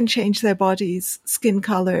can change their bodies, skin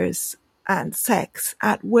colors, and sex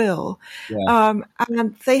at will. Yeah.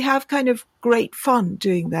 And they have kind of great fun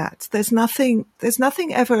doing that. There's nothing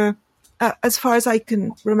ever, as far as I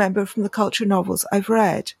can remember from the culture novels I've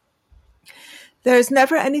read, there's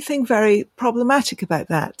never anything very problematic about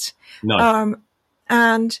that. No.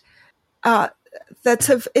 It's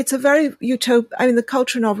a very the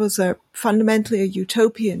culture novels are fundamentally a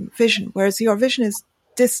utopian vision, whereas your vision is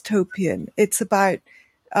dystopian. It's about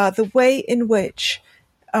the way in which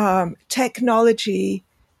technology,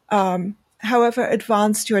 however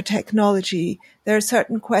advanced your technology, there are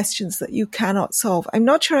certain questions that you cannot solve. I'm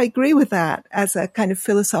not sure I agree with that as a kind of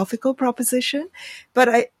philosophical proposition,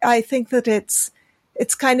 but I think that it's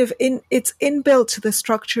kind of it's inbuilt to the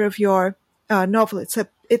structure of your novel. It's a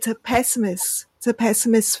pessimist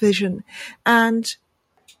vision, and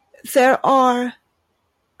there are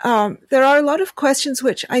a lot of questions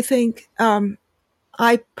which I think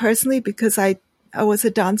I personally, because I was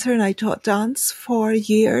a dancer and I taught dance for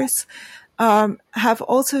years, have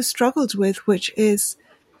also struggled with, which is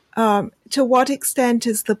to what extent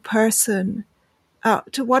is the person,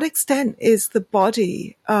 to what extent is the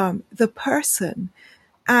body the person?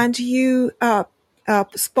 And you,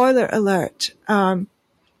 spoiler alert,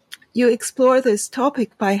 you explore this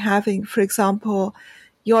topic by having, for example,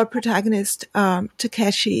 your protagonist,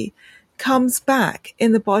 Takeshi, comes back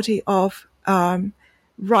in the body of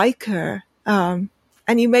Riker,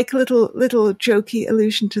 and you make a little jokey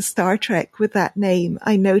allusion to Star Trek with that name.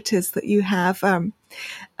 I noticed that you have when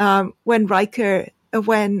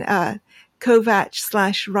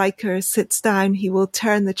Kovac/Riker sits down, he will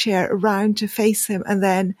turn the chair around to face him and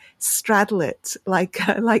then straddle it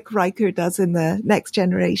like Riker does in the Next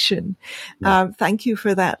Generation. Yeah. Thank you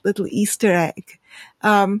for that little Easter egg.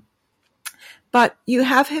 But you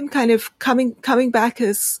have him kind of coming back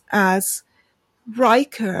as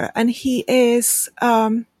Riker, and he is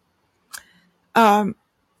Kristen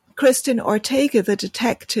Ortega, the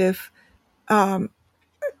detective. Your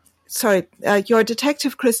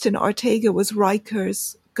detective Kristen Ortega was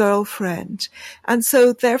Riker's girlfriend. And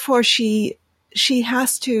so therefore she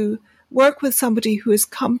has to work with somebody who has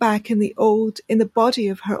come back in the body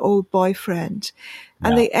of her old boyfriend.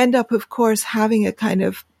 And they end up, of course, having a kind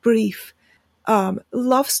of brief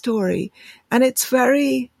love story. And it's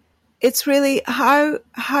really how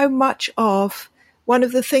much of one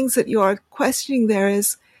of the things that you're questioning there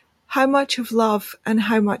is how much of love and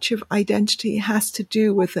how much of identity has to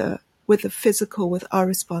do with the physical, with our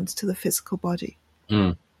response to the physical body.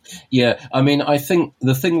 Mm. Yeah, I mean, I think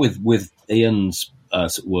the thing with Ian's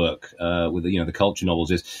work, with the culture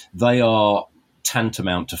novels, is they are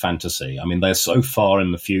tantamount to fantasy. I mean, they're so far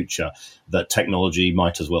in the future that technology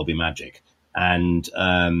might as well be magic, and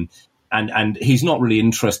he's not really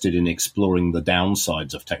interested in exploring the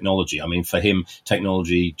downsides of technology. I mean, for him,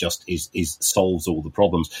 technology just solves all the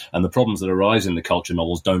problems, and the problems that arise in the culture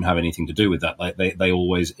novels don't have anything to do with that. They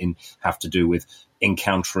always have to do with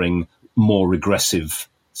encountering more regressive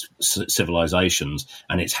civilizations,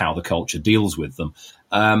 and it's how the culture deals with them.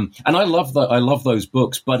 And I love that. I love those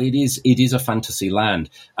books, but it is a fantasy land,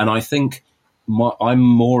 and I think I'm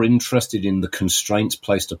more interested in the constraints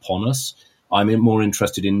placed upon us. I'm more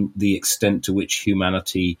interested in the extent to which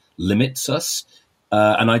humanity limits us.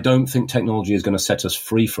 And I don't think technology is going to set us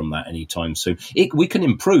free from that anytime soon. We can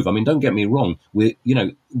improve. I mean, don't get me wrong.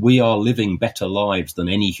 We are living better lives than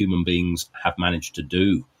any human beings have managed to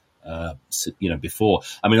do, before.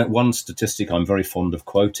 I mean, one statistic I'm very fond of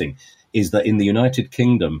quoting is that in the United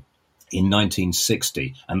Kingdom in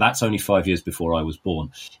 1960, and that's only 5 years before I was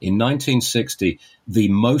born, in 1960, the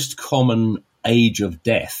most common age of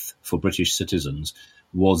death for British citizens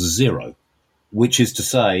was 0, which is to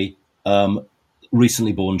say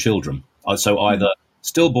recently born children. So either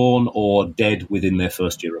stillborn or dead within their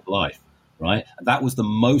first year of life, right? That was the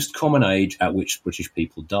most common age at which British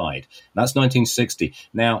people died. That's 1960.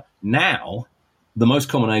 Now, the most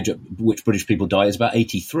common age at which British people die is about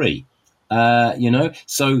 83,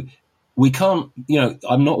 so we can't,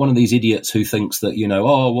 I'm not one of these idiots who thinks that,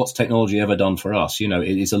 what's technology ever done for us? It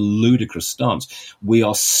is a ludicrous stance. We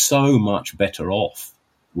are so much better off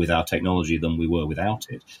with our technology than we were without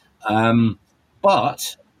it.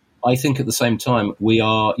 But I think at the same time, we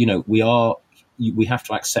have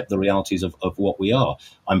to accept the realities of what we are.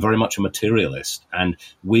 I'm very much a materialist, and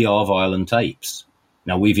we are violent apes.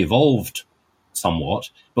 Now, we've evolved somewhat,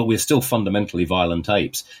 but we're still fundamentally violent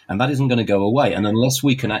apes, and that isn't going to go away. And unless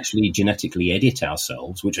we can actually genetically edit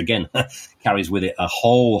ourselves, which again carries with it a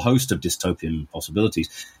whole host of dystopian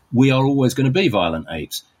possibilities, we are always going to be violent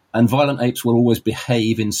apes, and violent apes will always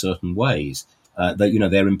behave in certain ways.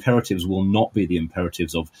 Their imperatives will not be the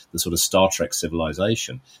imperatives of the sort of Star Trek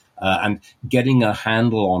civilization. And getting a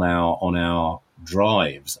handle on our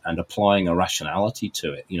drives and applying a rationality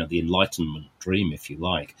to it, the Enlightenment dream, if you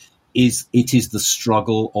like, is the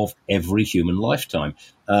struggle of every human lifetime.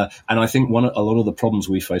 And I think a lot of the problems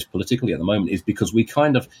we face politically at the moment is because we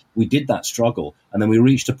did that struggle, and then we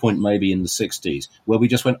reached a point maybe in the 60s where we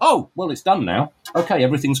just went, oh, well, it's done now. Okay,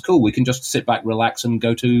 everything's cool. We can just sit back, relax, and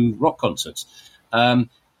go to rock concerts. And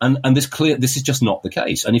this is just not the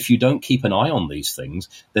case. And if you don't keep an eye on these things,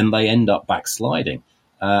 then they end up backsliding.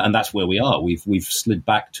 And that's where we are. We've slid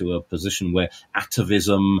back to a position where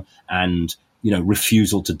atavism and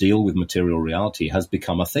refusal to deal with material reality has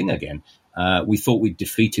become a thing again. We thought we'd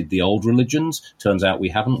defeated the old religions. Turns out we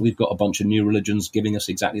haven't. We've got a bunch of new religions giving us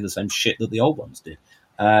exactly the same shit that the old ones did.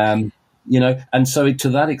 And so to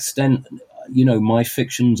that extent, my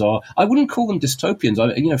fictions are, I wouldn't call them dystopians.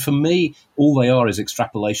 For me, all they are is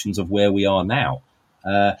extrapolations of where we are now.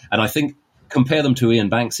 And I think compare them to Ian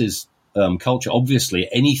Banks's culture. Obviously,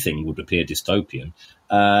 anything would appear dystopian.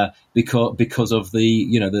 Because of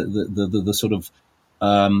the sort of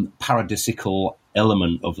paradisical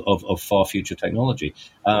element of far future technology.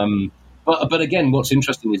 But again, what's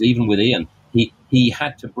interesting is even with Ian, he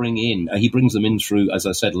had to he brings them in through, as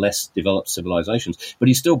I said, less developed civilizations, but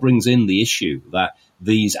he still brings in the issue that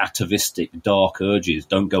these atavistic dark urges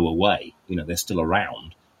don't go away. They're still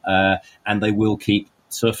around, and they will keep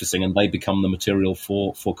surfacing, and they become the material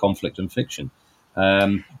for conflict and fiction.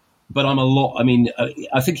 But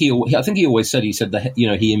I think he always said that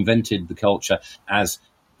he invented the culture as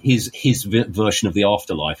his version of the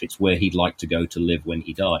afterlife. It's where he'd like to go to live when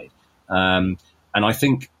he died. And I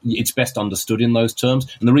think it's best understood in those terms.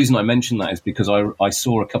 And the reason I mention that is because I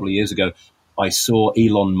saw a couple of years ago, I saw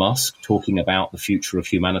Elon Musk talking about the future of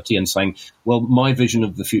humanity and saying, well, my vision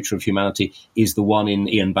of the future of humanity is the one in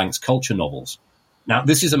Ian Banks' culture novels. Now,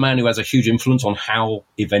 this is a man who has a huge influence on how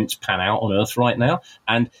events pan out on Earth right now.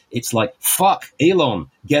 And it's like, fuck,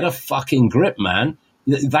 Elon, get a fucking grip, man.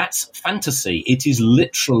 That's fantasy. It is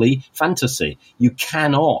literally fantasy. You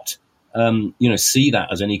cannot, see that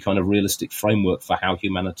as any kind of realistic framework for how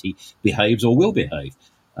humanity behaves or will behave.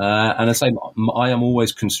 And I say, I am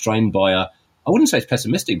always constrained by I wouldn't say it's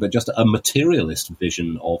pessimistic, but just a materialist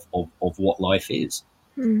vision of what life is.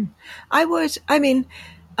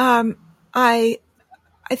 I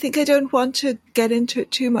think I don't want to get into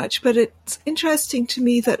it too much, but it's interesting to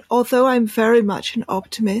me that although I'm very much an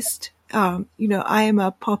optimist, I am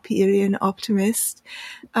a Popperian optimist.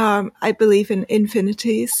 I believe in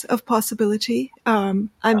infinities of possibility.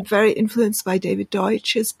 I'm very influenced by David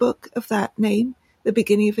Deutsch's book of that name, The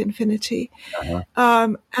Beginning of Infinity.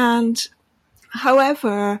 And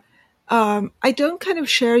however, I don't kind of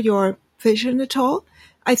share your vision at all.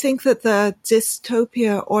 I think that the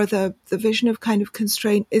dystopia or the vision of kind of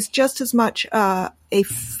constraint is just as much a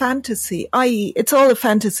fantasy, i.e. it's all a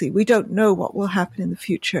fantasy. We don't know what will happen in the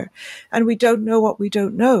future, and we don't know what we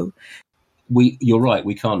don't know. You're right,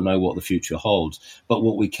 we can't know what the future holds, but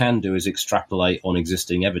what we can do is extrapolate on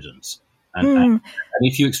existing evidence. And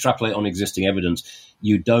if you extrapolate on existing evidence,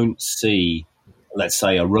 you don't see, let's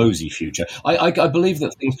say, a rosy future. I believe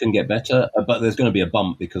that things can get better, but there's going to be a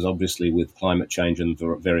bump because obviously with climate change and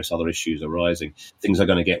various other issues arising, things are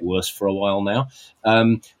going to get worse for a while now.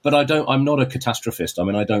 But I'm not a catastrophist. I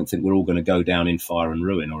mean, I don't think we're all going to go down in fire and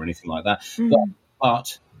ruin or anything like that.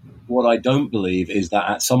 But what I don't believe is that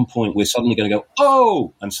at some point we're suddenly going to go,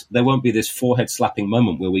 oh, and there won't be this forehead slapping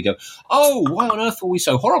moment where we go, oh, why on earth were we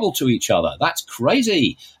so horrible to each other? That's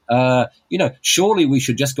crazy. Surely we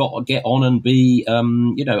should just get on and be,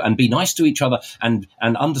 and be nice to each other and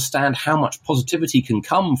understand how much positivity can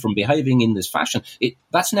come from behaving in this fashion.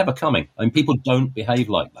 That's never coming. I mean, people don't behave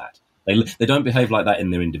like that. They don't behave like that in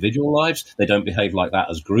their individual lives. They don't behave like that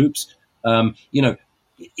as groups.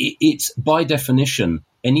 It's by definition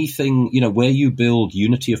anything, where you build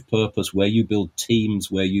unity of purpose, where you build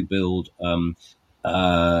teams, where you build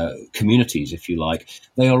communities, if you like,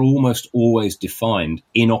 they are almost always defined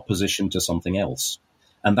in opposition to something else,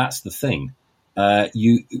 and that's the thing.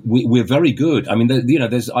 We're very good. I mean,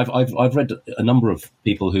 I've read a number of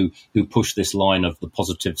people who push this line of the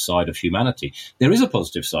positive side of humanity. There is a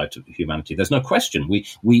positive side to humanity. There's no question. We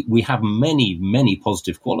have many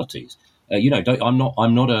positive qualities. I'm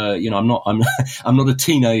not a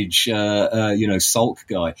teenage, sulk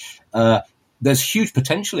guy. There's huge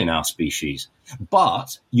potential in our species,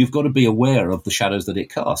 but you've got to be aware of the shadows that it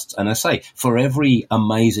casts. And I say, for every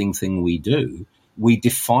amazing thing we do, we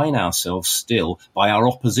define ourselves still by our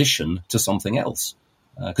opposition to something else,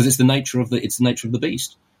 because it's the nature of the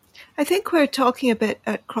beast. I think we're talking a bit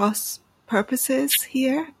at cross purposes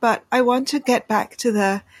here, but I want to get back to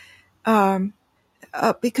the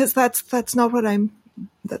because that's not what I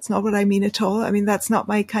mean at all. I mean, that's not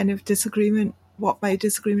my kind of disagreement, what my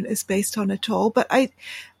disagreement is based on at all. But I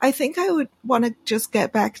think I would want to just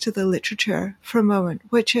get back to the literature for a moment,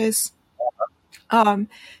 which is,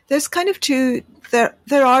 there's kind of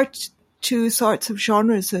there are two sorts of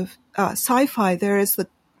genres of sci-fi. There is the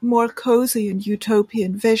more cozy and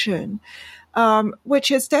utopian vision, which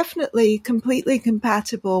is definitely completely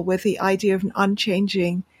compatible with the idea of an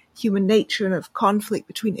unchanging human nature and of conflict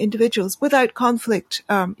between individuals. Without conflict,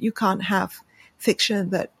 you can't have fiction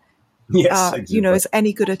that, exactly. Is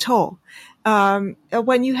any good at all.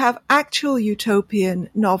 When you have actual utopian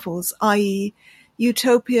novels, i.e.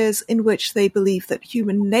 utopias in which they believe that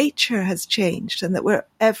human nature has changed and that where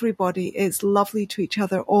everybody is lovely to each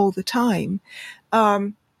other all the time,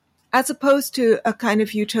 as opposed to a kind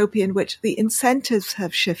of utopia in which the incentives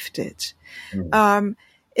have shifted.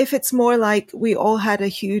 If it's more like we all had a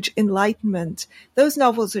huge enlightenment, those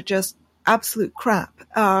novels are just absolute crap.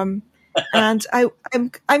 And I'm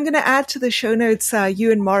going to add to the show notes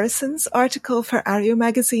Ewan Morrison's article for Ario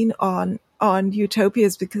magazine on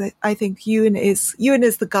utopias, because I think Ewan is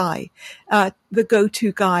the guy, the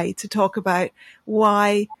go-to guy to talk about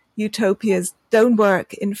why utopias don't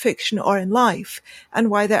work in fiction or in life, and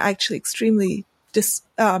why they're actually extremely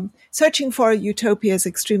searching for a utopia is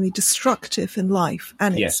extremely destructive in life,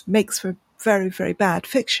 and it makes for very, very bad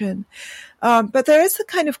fiction. But there is a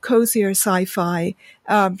kind of cozier sci-fi,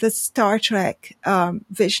 the Star Trek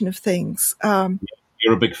vision of things.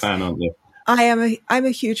 You're a big fan, aren't you? I'm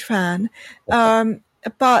a huge fan,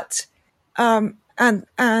 but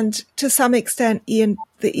to some extent,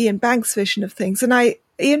 the Ian Banks vision of things, and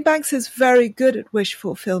Ian Banks is very good at wish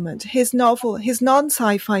fulfillment. His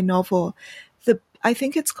non-sci-fi novel, I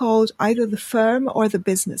think it's called either The Firm or The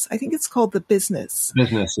Business. I think it's called The Business.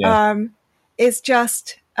 Business, yeah. It is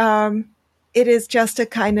just a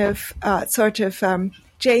kind of sort of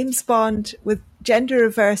James Bond with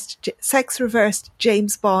sex-reversed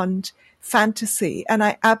James Bond fantasy, and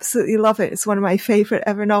I absolutely love it. It's one of my favorite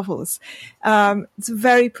ever novels. It's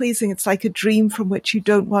very pleasing. It's like a dream from which you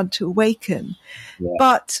don't want to awaken. Yeah.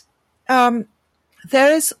 But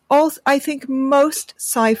there is also, I think most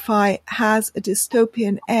sci-fi has a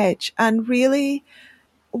dystopian edge, and really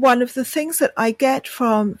one of the things that I get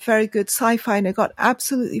from very good sci-fi, and I got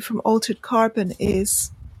absolutely from Altered Carbon,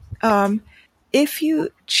 is if you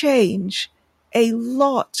change a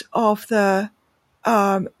lot of the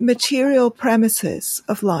material premises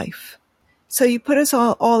of life. So you put us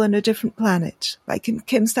all on a different planet, like in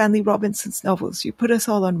Kim Stanley Robinson's novels, you put us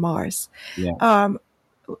all on Mars. Yeah.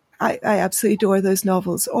 I absolutely adore those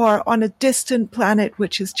novels. Or on a distant planet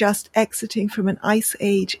which is just exiting from an ice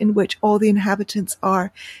age in which all the inhabitants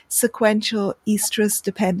are sequential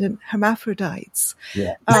estrus-dependent hermaphrodites.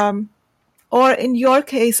 Yeah. Or in your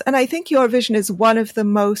case, and I think your vision is one of the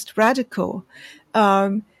most radical,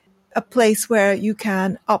 a place where you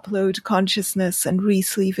can upload consciousness and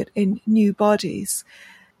re-sleeve it in new bodies.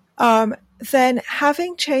 Then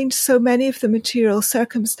having changed so many of the material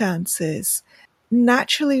circumstances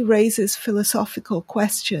naturally raises philosophical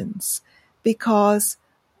questions, because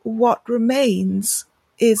what remains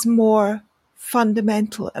is more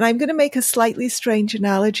fundamental. And I'm going to make a slightly strange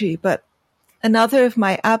analogy, but another of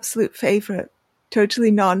my absolute favorite,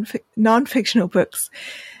 totally non-fictional books,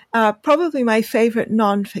 probably my favorite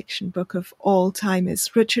non-fiction book of all time,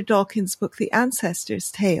 is Richard Dawkins' book, The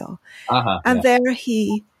Ancestor's Tale. And there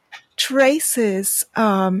he traces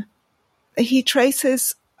our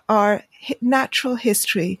natural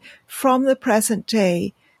history from the present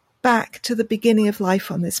day back to the beginning of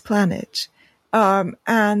life on this planet.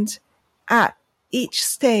 And at each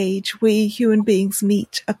stage, we human beings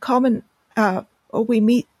meet a common,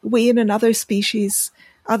 we and another species,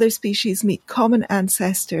 other species meet common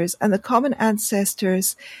ancestors, and the common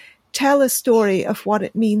ancestors tell a story of what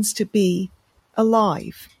it means to be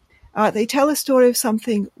alive. They tell a story of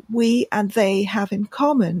something we and they have in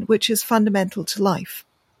common, which is fundamental to life.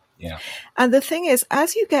 Yeah. And the thing is,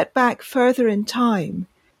 as you get back further in time,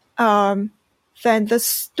 then the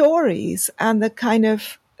stories and the kind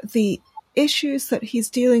of the issues that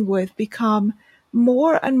he's dealing with become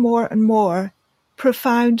more and more and more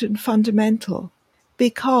profound and fundamental,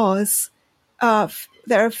 because there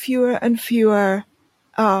are fewer and fewer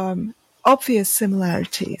obvious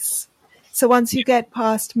similarities. So once you get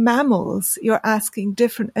past mammals, you're asking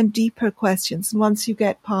different and deeper questions. And once you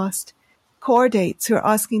get past chordates, you're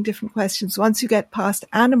asking different questions. Once you get past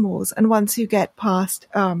animals, and once you get past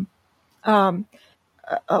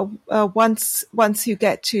once you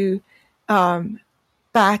get to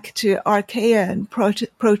back to Archaea and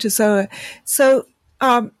Protozoa. So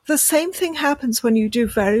the same thing happens when you do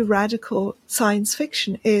very radical science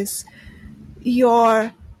fiction, is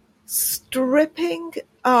you're stripping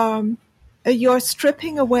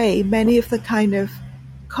away many of the kind of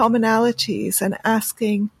commonalities and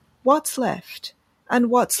asking what's left.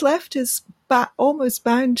 And what's left is almost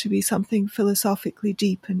bound to be something philosophically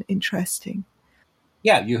deep and interesting.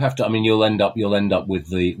 Yeah, you have to. I mean, you'll end up with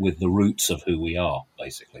the roots of who we are.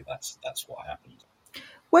 Basically, that's what happens.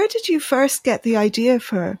 Where did you first get the idea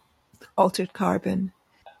for Altered Carbon?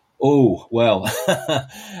 Oh, well,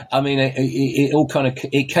 I mean, it all kind of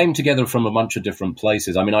it came together from a bunch of different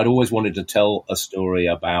places. I mean, I'd always wanted to tell a story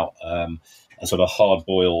about a sort of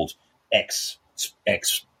hard-boiled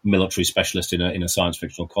ex-military specialist in a science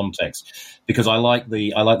fictional context, because I like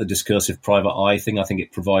the discursive private eye thing. I think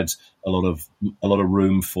it provides a lot of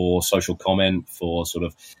room for social comment, for sort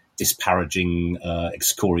of disparaging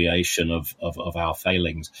excoriation of our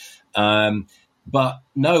failings. But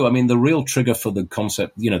no, I mean, the real trigger for the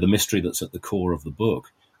concept, the mystery that's at the core of the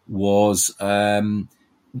book was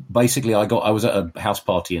basically I was at a house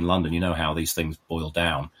party in London. You know how these things boil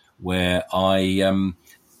down, where I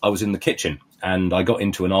was in the kitchen and I got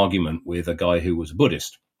into an argument with a guy who was a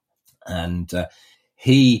Buddhist, and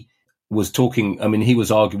he was talking. I mean,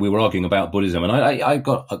 we were arguing about Buddhism, and I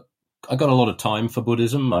got a lot of time for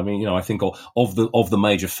Buddhism. I mean, I think of the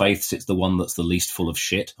major faiths, it's the one that's the least full of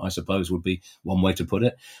shit, I suppose, would be one way to put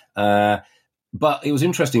it. But it was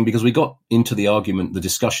interesting because we got into the argument, the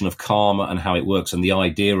discussion of karma and how it works, and the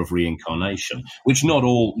idea of reincarnation, which not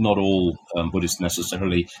all Buddhists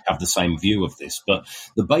necessarily have the same view of this. But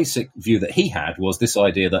the basic view that he had was this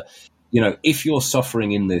idea that, if you're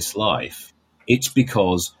suffering in this life, it's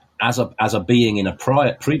because as a being in a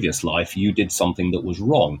previous life, you did something that was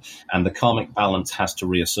wrong, and the karmic balance has to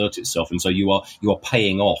reassert itself, and so you are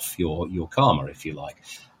paying off your karma, if you like.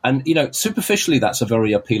 And, superficially, that's a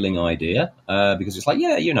very appealing idea because it's like,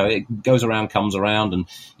 it goes around, comes around, and,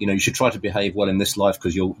 you should try to behave well in this life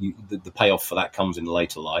because the payoff for that comes in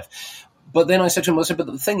later life. But then I said to him, but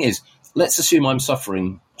the thing is, let's assume I'm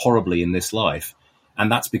suffering horribly in this life.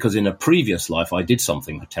 And that's because in a previous life, I did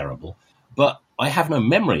something terrible, but I have no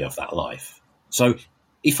memory of that life. So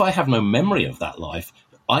if I have no memory of that life,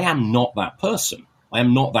 I am not that person. I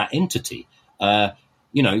am not that entity.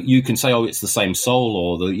 You can say, it's the same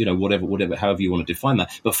soul or whatever, however you want to define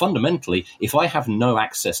that. But fundamentally, if I have no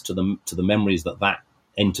access to the memories that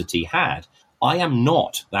entity had, I am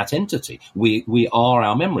not that entity. We are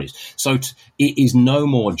our memories. So it is no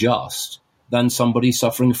more just than somebody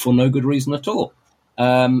suffering for no good reason at all.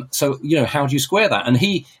 So how do you square that? And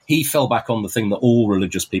he fell back on the thing that all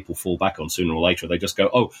religious people fall back on sooner or later. They just go,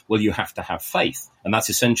 oh, well, you have to have faith. And that's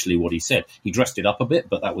essentially what he said. He dressed it up a bit,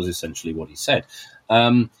 but that was essentially what he said.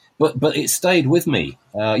 But it stayed with me.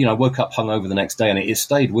 I woke up hungover the next day and it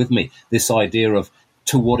stayed with me, this idea of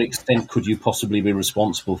to what extent could you possibly be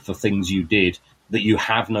responsible for things you did that you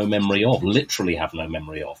have no memory of, literally have no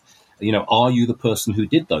memory of? Are you the person who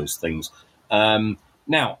did those things?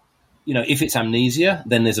 Now, if it's amnesia,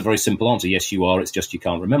 then there's a very simple answer. Yes, you are. It's just you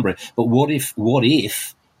can't remember it. But what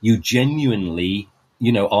if you genuinely,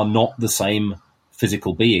 are not the same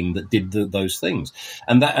physical being that did those things?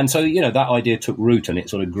 And so that idea took root and it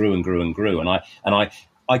sort of grew and grew and grew. And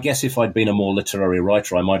I guess if I'd been a more literary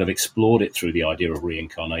writer, I might have explored it through the idea of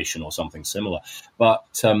reincarnation or something similar. But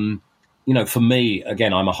for me,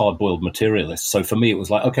 again, I'm a hard-boiled materialist. So for me, it was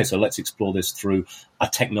like, okay, so let's explore this through a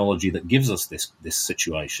technology that gives us this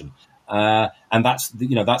situation. And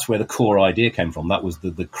that's where the core idea came from. That was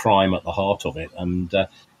the crime at the heart of it. And,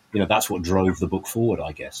 that's what drove the book forward,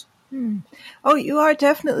 I guess. Oh, you are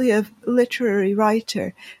definitely a literary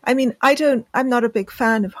writer. I mean, I'm not a big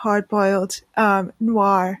fan of hard-boiled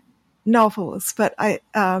noir novels, but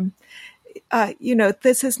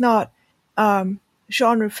this is not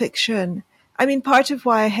genre fiction. I mean, part of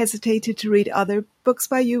why I hesitated to read other books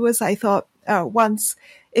by you was I thought once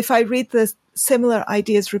if I read the similar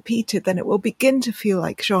ideas repeated, then it will begin to feel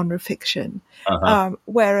like genre fiction.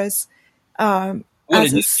 Whereas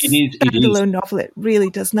as a standalone novel, it really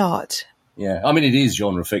does not. Yeah, I mean, it is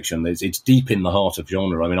genre fiction. It's deep in the heart of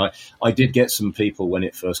genre. I mean, I did get some people when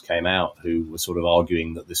it first came out who were sort of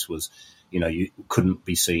arguing that this was, you couldn't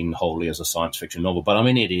be seen wholly as a science fiction novel. But I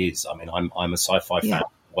mean, it is. I mean, I'm a sci-fi fan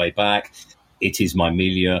way back. It is my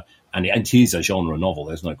milieu, and it is a genre novel.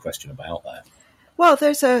 There's no question about that. Well,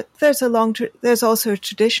 there's also a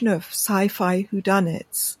tradition of sci-fi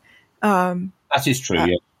whodunits. That is true.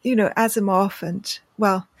 Yeah.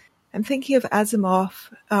 Asimov I'm thinking of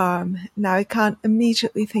Asimov. Now I can't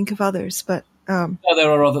immediately think of others, but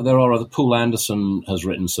there are other. Poul Anderson has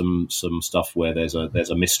written some stuff where there's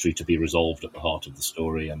a mystery to be resolved at the heart of the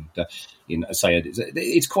story, and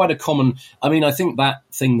it's quite a common. I mean, I think that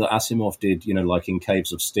thing that Asimov did, like in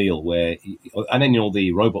Caves of Steel, and then all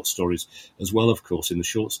the robot stories as well, of course, in the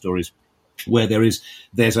short stories, where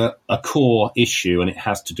there's a core issue and it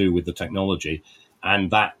has to do with the technology.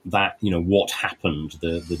 And that what happened,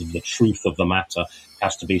 the truth of the matter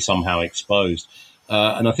has to be somehow exposed.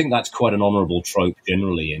 And I think that's quite an honourable trope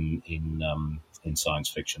generally in science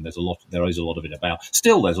fiction. There is a lot of it about.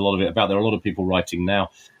 Still, there's a lot of it about. There are a lot of people writing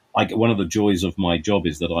now. One of the joys of my job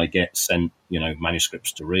is that I get sent,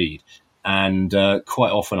 manuscripts to read. And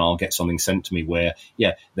quite often I'll get something sent to me where,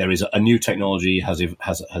 there is a new technology has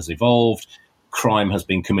evolved. Crime has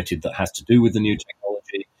been committed that has to do with the new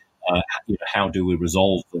technology. How do we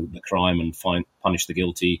resolve the crime and punish the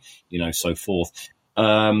guilty? So forth.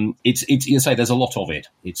 It's you say there's a lot of it.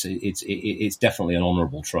 It's definitely an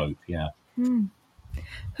honourable trope. Yeah.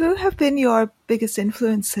 Who have been your biggest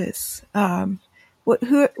influences?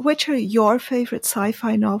 Which are your favourite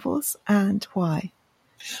sci-fi novels and why?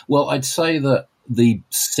 Well, I'd say that the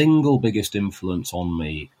single biggest influence on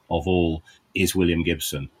me of all is William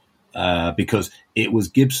Gibson. Because it was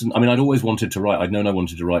Gibson. I mean, I'd always wanted to write. I'd known I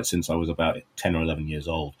wanted to write since I was about 10 or 11 years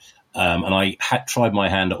old. And I had tried my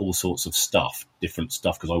hand at all sorts of different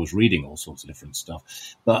stuff, because I was reading all sorts of different stuff.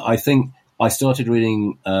 But I think I started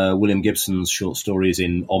reading William Gibson's short stories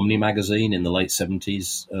in Omni magazine in the late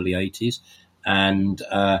 70s, early 80s. And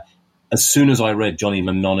as soon as I read Johnny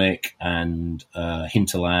Mnemonic and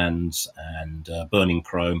Hinterlands and Burning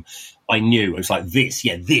Chrome, I knew it was like this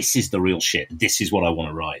is the real shit. This is what I want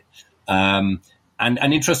to write. And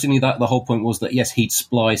interestingly, that the whole point was that, yes, he'd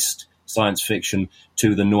spliced science fiction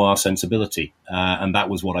to the noir sensibility. And that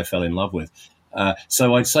was what I fell in love with.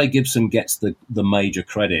 So I'd say Gibson gets the major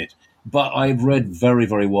credit. But I've read very,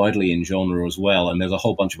 very widely in genre as well, and there's a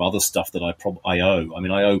whole bunch of other stuff that I owe. I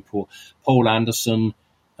mean, I owe Paul Anderson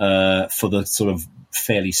for the sort of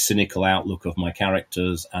fairly cynical outlook of my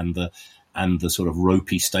characters and the sort of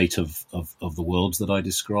ropey state of the worlds that I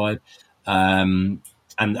describe, and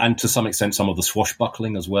to some extent some of the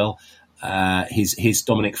swashbuckling as well. His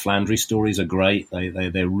Dominic Flandry stories are great.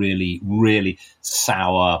 They're really, really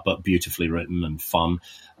sour but beautifully written and fun.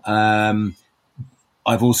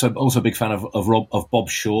 I've also a big fan of Bob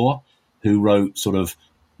Shaw, who wrote sort of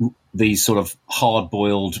these sort of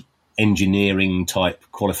hard-boiled engineering type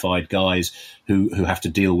qualified guys who have to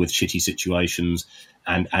deal with shitty situations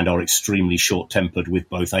and are extremely short-tempered with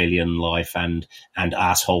both alien life and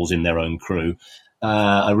assholes in their own crew.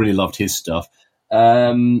 I really loved his stuff.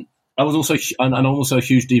 I'm also a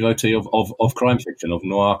huge devotee of crime fiction, of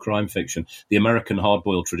noir crime fiction, the American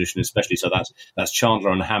hard-boiled tradition especially. So that's Chandler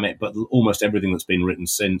and Hammett, but almost everything that's been written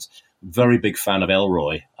since. Very big fan of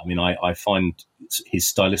Elroy. I mean, I find his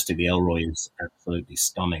stylistically, Elroy is absolutely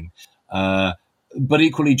stunning. But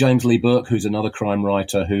equally, James Lee Burke, who's another crime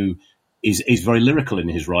writer who is very lyrical in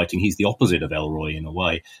his writing. He's the opposite of Elroy in a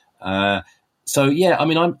way. So yeah, I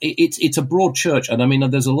mean, it's a broad church, and I mean,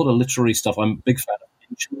 there's a lot of literary stuff. I'm a big fan of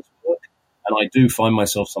Pynchon's work, and I do find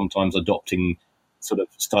myself sometimes adopting sort of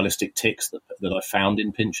stylistic tics that I found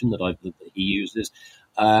in Pynchon that he uses.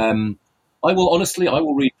 I will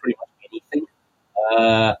read pretty much anything,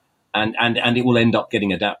 and it will end up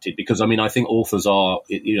getting adapted because I mean, I think authors are,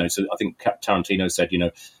 so I think Tarantino said,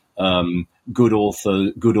 good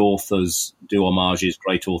authors do homages,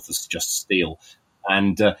 great authors just steal.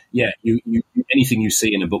 And you anything you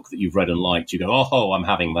see in a book that you've read and liked, you go, oh, I'm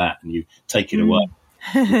having that, and you take it away.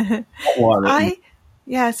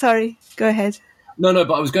 Sorry, go ahead. No,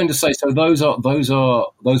 but I was going to say, so those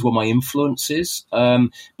were my influences.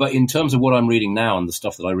 But in terms of what I'm reading now and the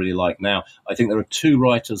stuff that I really like now, I think there are two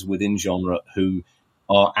writers within genre who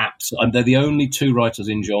are they're the only two writers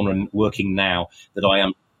in genre working now that I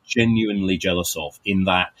am genuinely jealous of, in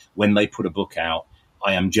that when they put a book out,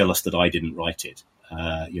 I am jealous that I didn't write it.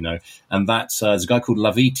 And that's there's a guy called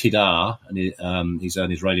Lavie Tidhar, and he's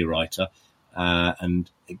an Israeli writer, and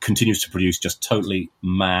it continues to produce just totally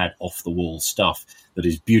mad, off-the-wall stuff that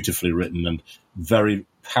is beautifully written and very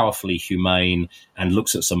powerfully humane and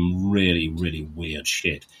looks at some really, really weird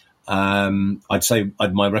shit. I'd say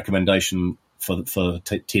my recommendation for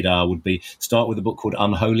Tidhar would be start with a book called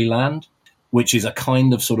Unholy Land, which is a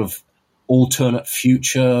kind of sort of alternate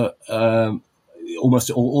future, almost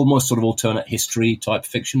sort of alternate history type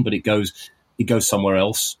fiction, but it goes somewhere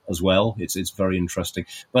else as well. It's very interesting.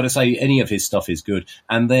 But I say any of his stuff is good.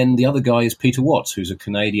 And then the other guy is Peter Watts, who's a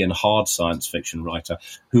Canadian hard science fiction writer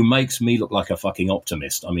who makes me look like a fucking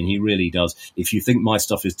optimist. I mean, he really does. If you think my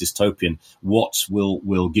stuff is dystopian, Watts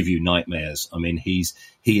will give you nightmares. I mean, he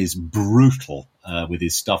is brutal with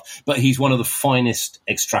his stuff, but he's one of the finest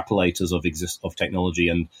extrapolators of technology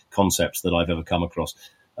and concepts that I've ever come across.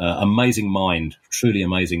 Amazing mind, truly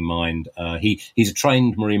amazing mind. He's a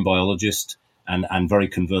trained marine biologist and very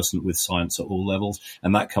conversant with science at all levels,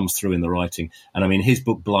 and that comes through in the writing. And I mean, his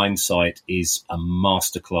book Blindsight is a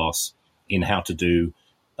masterclass in how to do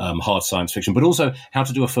hard science fiction, but also how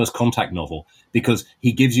to do a first contact novel, because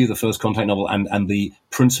he gives you the first contact novel, and the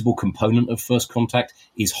principal component of First Contact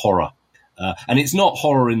is horror. And it's not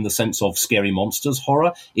horror in the sense of scary monsters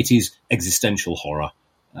horror, it is existential horror.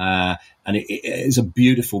 And it is a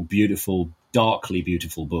beautiful, beautiful, darkly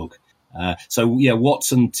beautiful book. So yeah,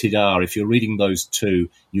 Watts and Tidhar, if you're reading those two,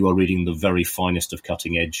 you are reading the very finest of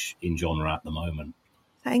cutting edge in genre at the moment.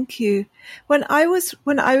 Thank you. When I was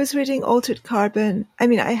reading Altered Carbon, I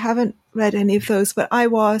mean, I haven't read any of those, but I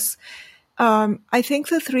was, I think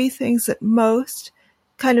the three things that most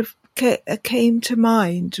kind of came to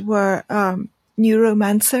mind were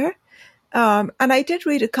Neuromancer. And I did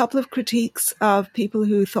read a couple of critiques of people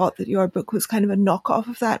who thought that your book was kind of a knockoff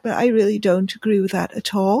of that, but I really don't agree with that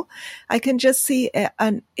at all. I can just see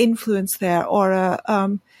an influence there, or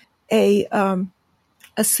a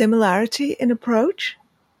similarity in approach.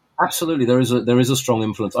 Absolutely, there is a strong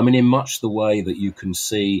influence. I mean, in much the way that you can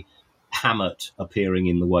see Hammett appearing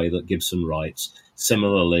in the way that Gibson writes.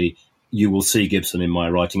 Similarly, you will see Gibson in my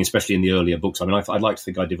writing, especially in the earlier books. I mean, I'd like to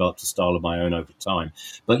think I developed a style of my own over time.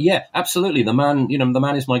 But yeah, absolutely, the man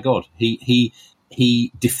is my god. He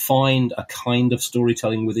defined a kind of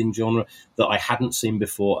storytelling within genre that I hadn't seen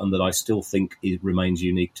before, and that I still think it remains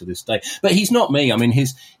unique to this day. But he's not me. I mean,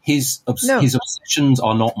 his obsessions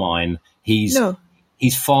are not mine. He's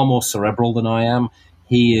far more cerebral than I am.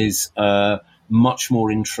 He is much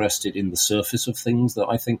more interested in the surface of things that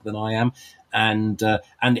I think than I am. and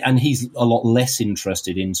he's a lot less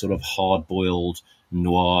interested in sort of hard-boiled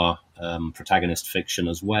noir protagonist fiction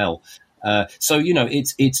as well. So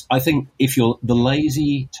it's. I think if the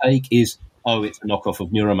lazy take is, oh, it's a knockoff of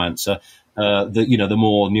Neuromancer. The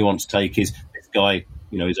more nuanced take is, this guy,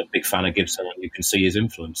 is a big fan of Gibson, and you can see his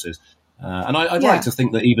influences. And I'd like to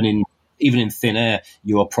think that even in Thin Air,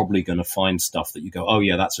 you are probably going to find stuff that you go, oh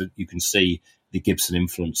yeah, you can see the Gibson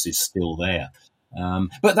influence is still there.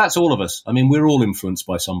 But that's all of us. I mean, we're all influenced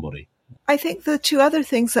by somebody. I think the two other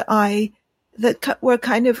things that were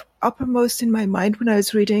kind of uppermost in my mind when I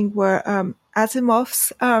was reading were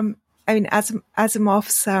Asimov's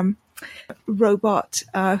robot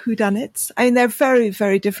whodunits. I mean, they're very,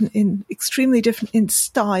 very different extremely different in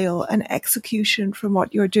style and execution from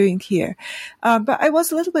what you're doing here. But I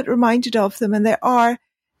was a little bit reminded of them, and there are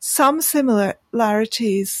some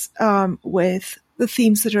similarities with the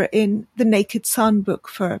themes that are in the Naked Sun book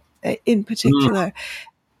in particular.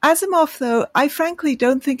 Asimov, though, I frankly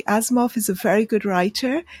don't think Asimov is a very good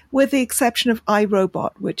writer, with the exception of I,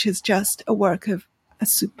 Robot, which is just a work of a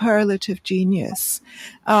superlative genius.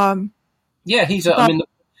 He's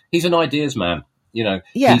an ideas man. Yeah,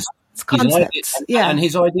 it's concepts. And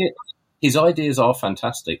his ideas are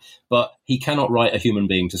fantastic, but he cannot write a human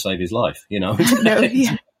being to save his life. No, he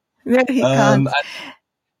can't.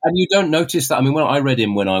 And you don't notice that. I mean, when I read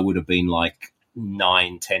him when I would have been like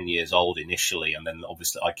 9-10 years old initially, and then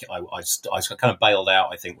obviously I kind of bailed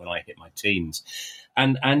out, I think, when I hit my teens.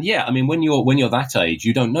 And yeah, I mean, when you're that age,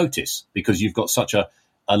 you don't notice because you've got such a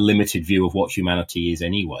limited view of what humanity is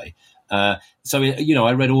anyway. So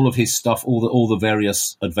I read all of his stuff, all the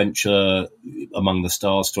various Adventure Among the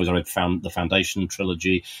Stars stories. I read the Foundation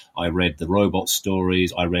trilogy. I read the Robot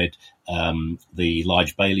stories. I read the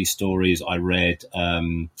Lige Bailey stories. I read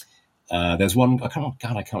there's one, I can't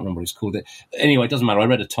remember what it's called. Anyway, it doesn't matter. I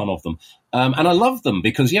read a ton of them. And I love them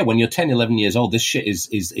because, when you're 10, 11 years old, this shit is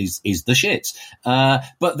the shit.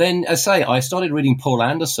 But then, as I say, I started reading Paul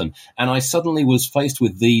Anderson, and I suddenly was faced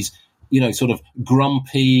with these, sort of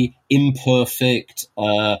grumpy, imperfect,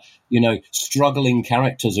 struggling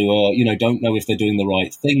characters who are, don't know if they're doing the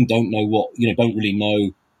right thing, don't know what, don't really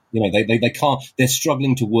know. They can't, they're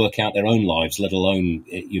struggling to work out their own lives, let alone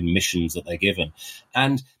missions that they're given.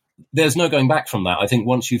 And there's no going back from that. I think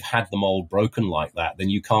once you've had the mold broken like that, then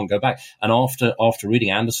you can't go back. And after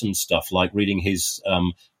reading Anderson's stuff, like reading his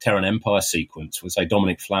Terran Empire sequence with, say,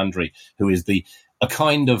 Dominic Flandry, who is a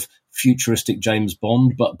kind of futuristic James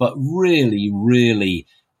Bond, but really, really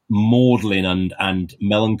maudlin and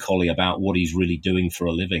melancholy about what he's really doing for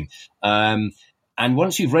a living. And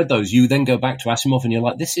once you've read those, you then go back to Asimov and you're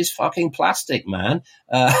like, this is fucking plastic, man.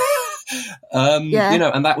 And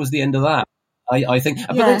that was the end of that. I think,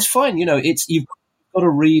 but it's fine. You've got to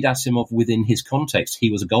read Asimov within his context. He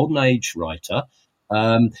was a golden age writer,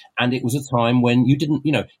 and it was a time when you didn't,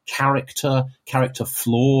 character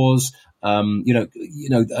flaws,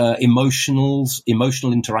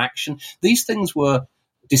 emotional interaction. These things were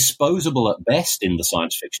disposable at best in the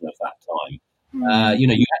science fiction of that time. You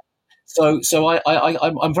had. So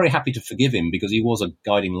I'm very happy to forgive him because he was a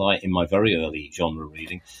guiding light in my very early genre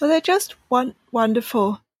reading. Well, they're just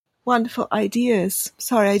wonderful ideas.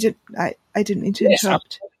 Sorry, I didn't mean to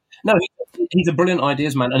interrupt. No, he's a brilliant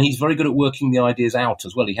ideas man, and he's very good at working the ideas out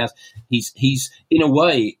as well. He's in a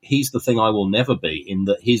way, he's the thing I will never be, in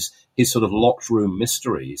that his sort of locked room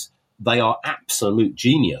mysteries, they are absolute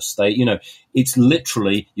genius. They, it's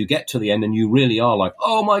literally, you get to the end and you really are like,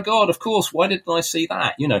 oh my God, of course, why didn't I see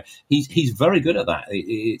that? He's very good at that.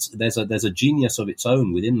 There's a genius of its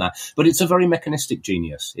own within that, but it's a very mechanistic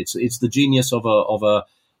genius. It's the genius of a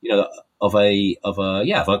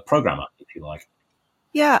programmer, if you like.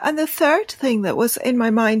 Yeah, and the third thing that was in my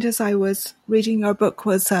mind as I was reading your book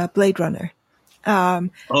was Blade Runner,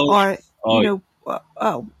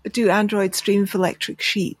 Do Androids Dream of Electric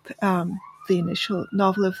Sheep, the initial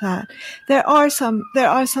novel of that. There are some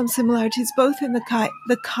similarities, both in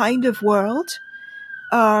the kind of world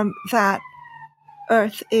that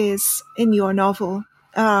Earth is in your novel,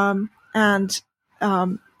 and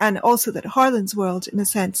also that Harlan's world, in a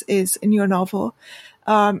sense, is in your novel,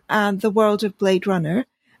 and the world of Blade Runner.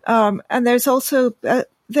 And there's also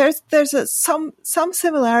some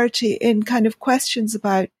similarity in kind of questions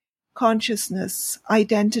about consciousness,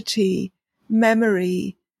 identity,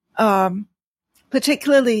 memory,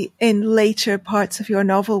 particularly in later parts of your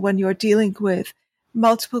novel when you're dealing with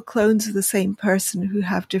multiple clones of the same person who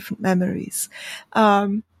have different memories.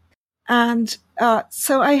 So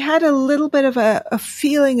I had a little bit of a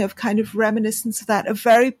feeling of kind of reminiscence of that, a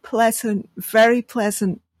very pleasant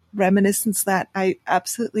reminiscence that I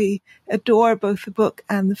absolutely adore both the book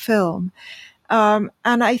and the film. And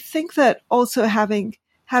I think that also having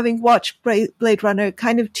watched Blade Runner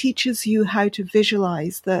kind of teaches you how to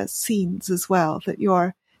visualize the scenes as well that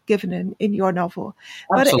you're given in your novel.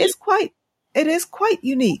 Absolutely. But it is quite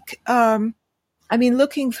unique. I mean,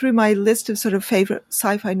 looking through my list of sort of favorite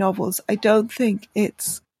sci-fi novels, I don't think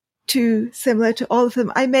it's too similar to all of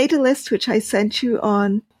them. I made a list which I sent you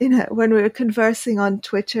on when we were conversing on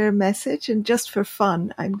Twitter message, and just for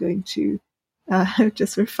fun, I'm going to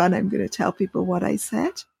tell people what I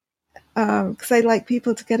said, because I'd like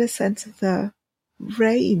people to get a sense of the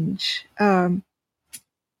range, and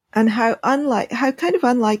how kind of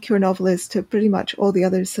unlike your novel is to pretty much all the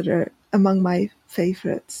others that are among my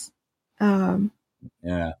favorites.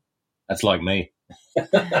 Yeah, that's like me.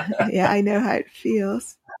 Yeah, I know how it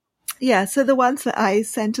feels. Yeah, so the ones that I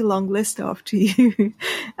sent a long list of to you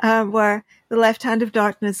were The Left Hand of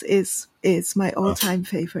Darkness is my all-time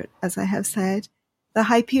favorite, as I have said. The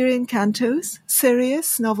Hyperion Cantos,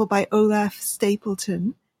 Sirius, novel by Olaf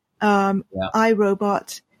Stapleton, I,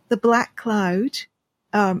 Robot, The Black Cloud,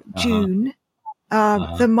 June,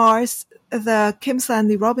 the Kim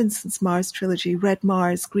Stanley Robinson's Mars trilogy, Red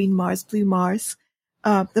Mars, Green Mars, Blue Mars,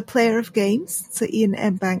 The Player of Games, it's a Ian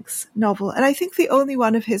M. Banks novel, and I think the only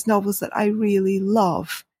one of his novels that I really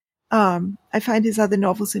love. I find his other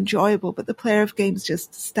novels enjoyable, but The Player of Games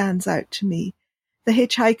just stands out to me. The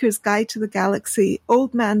Hitchhiker's Guide to the Galaxy,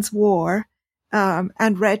 Old Man's War,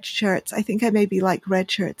 and Red Shirts. I think I maybe like Red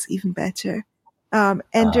Shirts even better.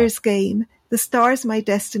 Ender's Game, The Star's My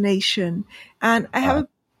Destination, and I have a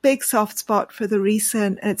big soft spot for the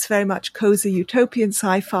recent, and it's very much cozy utopian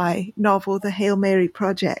sci-fi novel, The Hail Mary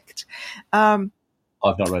Project. I've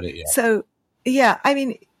not read it yet. So, yeah, I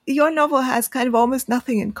mean, your novel has kind of almost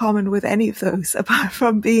nothing in common with any of those, apart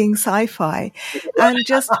from being sci-fi and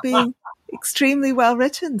just being extremely well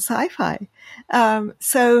written sci-fi.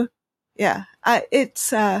 So, yeah,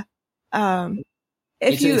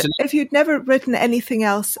 if you'd never written anything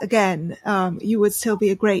else again, you would still be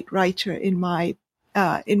a great writer in my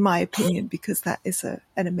opinion, because that is an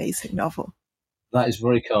amazing novel. That is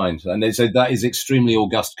very kind. And they say that is extremely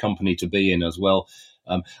august company to be in as well.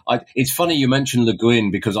 It's funny you mentioned Le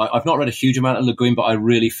Guin, because I've not read a huge amount of Le Guin, but I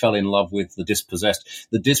really fell in love with The Dispossessed.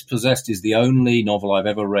 The Dispossessed is the only novel I've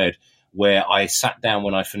ever read where I sat down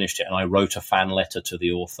when I finished it and I wrote a fan letter to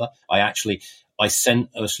the author. I sent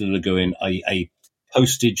Ursula Le Guin a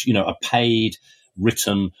postage, a paid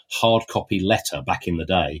written hard copy letter back in the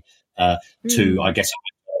day to, I guess,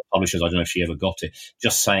 publishers. I don't know if she ever got it,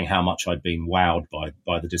 just saying how much I'd been wowed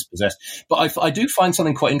by The Dispossessed. But I do find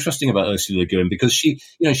something quite interesting about Ursula Le Guin, because she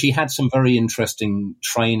had some very interesting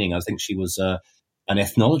training. I think she was an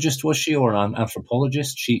ethnologist, was she, or an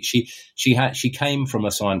anthropologist? She came from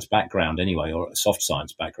a science background anyway, or a soft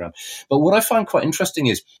science background. But what I find quite interesting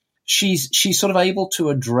is she's sort of able to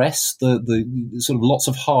address the sort of lots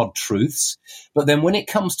of hard truths, but then when it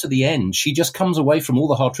comes to the end, she just comes away from all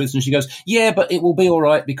the hard truths and she goes, yeah, but it will be all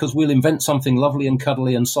right because we'll invent something lovely and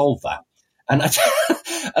cuddly and solve that. And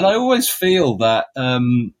I always feel that,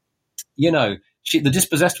 The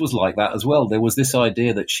Dispossessed was like that as well. There was this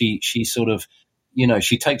idea that she sort of,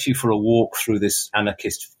 she takes you for a walk through this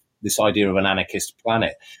idea of an anarchist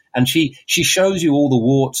planet. And she shows you all the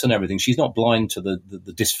warts and everything. She's not blind to the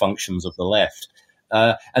dysfunctions of the left.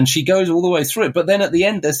 And she goes all the way through it. But then at the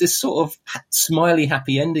end, there's this sort of smiley,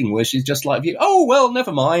 happy ending where she's just like, oh, well,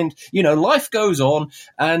 never mind. Life goes on.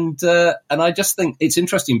 And I just think it's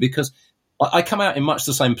interesting because I come out in much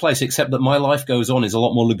the same place, except that my life goes on is a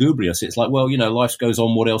lot more lugubrious. It's like, well, life goes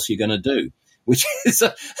on. What else are you going to do? Which is,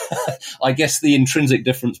 I guess, the intrinsic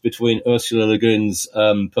difference between Ursula Le Guin's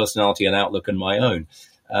personality and outlook and my own.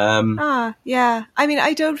 Yeah. I mean,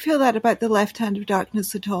 I don't feel that about The Left Hand of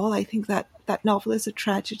Darkness at all. I think that novel is a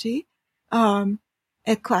tragedy, a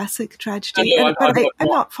classic tragedy.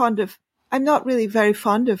 I'm not really very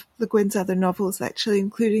fond of Le Guin's other novels, actually,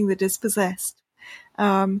 including The Dispossessed.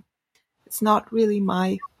 It's not really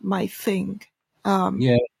my thing.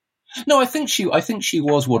 Yeah. No, I think she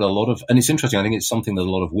was what a lot of, and it's interesting. I think it's something that a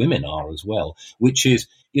lot of women are as well, which is,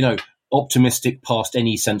 optimistic past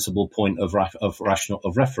any sensible point of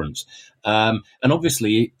reference. And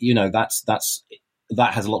obviously,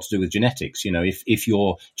 that has a lot to do with genetics. If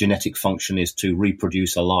your genetic function is to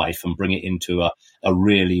reproduce a life and bring it into a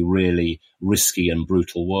really, really risky and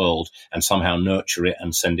brutal world and somehow nurture it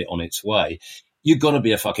and send it on its way, you've got to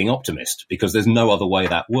be a fucking optimist because there's no other way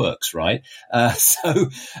that works, right?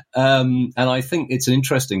 And I think it's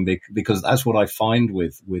interesting because that's what I find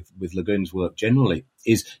with Le Guin's work generally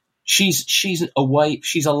is she's away.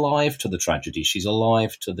 She's alive to the tragedy. She's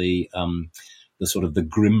alive to the sort of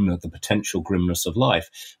the potential grimness of life.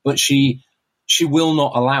 But she will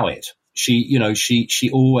not allow it. She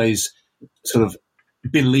always sort of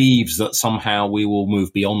believes that somehow we will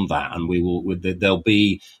move beyond that, and there'll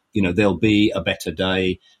be a better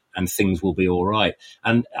day, and things will be all right.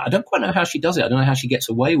 And I don't quite know how she does it. I don't know how she gets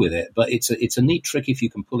away with it, but it's a neat trick if you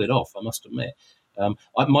can pull it off, I must admit.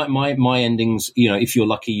 My endings, if you're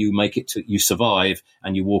lucky, you survive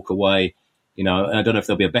and you walk away. And I don't know if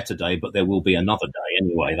there'll be a better day, but there will be another day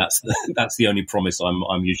anyway. That's the only promise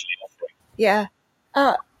I'm usually offering. Yeah.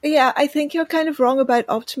 I think you're kind of wrong about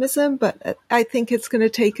optimism, but I think it's going to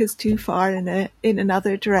take us too far in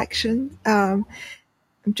another direction. I'm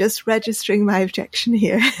just registering my objection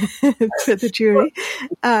here for the jury.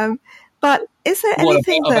 But is there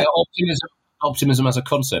anything about optimism as a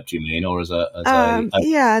concept, you mean, or as a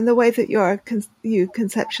yeah, and the way that you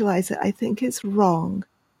conceptualize it, I think is wrong.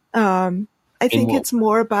 I think it's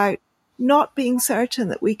more about not being certain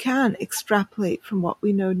that we can extrapolate from what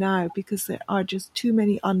we know now, because there are just too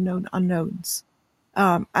many unknowns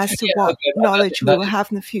as to what knowledge we will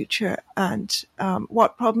have in the future, and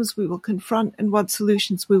what problems we will confront, and what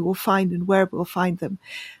solutions we will find, and where we'll find them.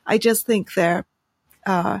 I just think they're,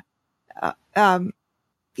 I think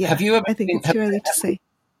it's too early to say.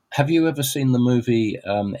 Have you ever seen the movie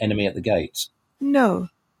Enemy at the Gates? No.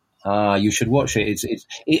 You should watch it.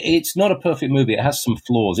 It's not a perfect movie. It has some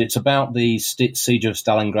flaws. It's about the siege of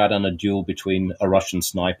Stalingrad and a duel between a Russian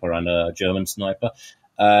sniper and a German sniper.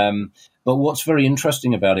 But what's very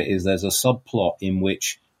interesting about it is there's a subplot in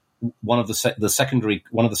which one of the secondary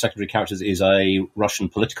characters is a Russian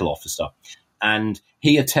political officer, and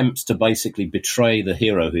he attempts to basically betray the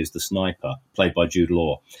hero, who is the sniper, played by Jude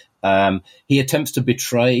Law. He attempts to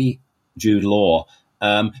betray Jude Law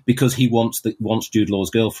because he wants Jude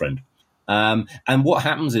Law's girlfriend. And what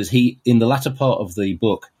happens is in the latter part of the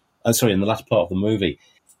movie,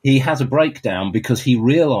 he has a breakdown because he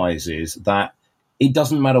realizes that it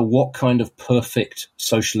doesn't matter what kind of perfect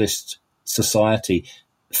socialist society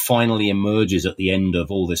finally emerges at the end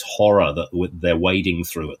of all this horror that they're wading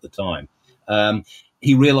through at the time.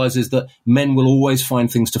 He realizes that men will always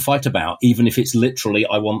find things to fight about, even if it's literally,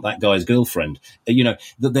 I want that guy's girlfriend. That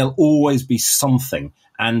there'll always be something.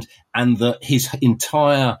 And that his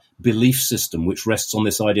entire belief system, which rests on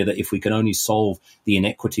this idea that if we can only solve the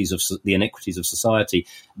inequities of society,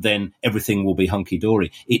 then everything will be hunky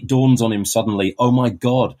dory. It dawns on him suddenly, oh my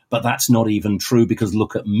God, but that's not even true, because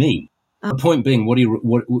look at me. The point being,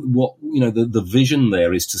 the vision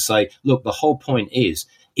there is to say, look, the whole point is,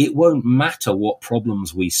 it won't matter what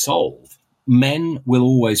problems we solve. Men will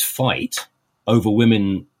always fight over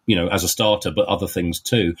women, as a starter, but other things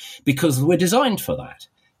too, because we're designed for that.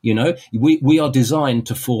 We are designed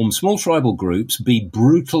to form small tribal groups, be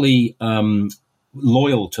brutally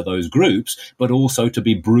loyal to those groups, but also to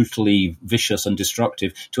be brutally vicious and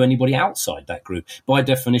destructive to anybody outside that group. By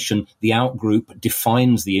definition, the out-group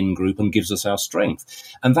defines the in-group and gives us our strength.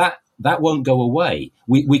 And that won't go away.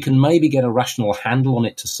 We can maybe get a rational handle on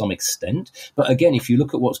it to some extent. But again, if you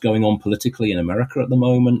look at what's going on politically in America at the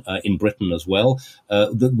moment, in Britain as well,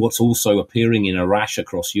 what's also appearing in a rash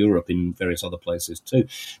across Europe, in various other places too,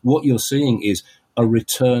 what you're seeing is a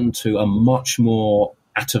return to a much more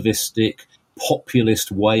atavistic,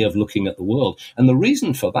 populist way of looking at the world. And the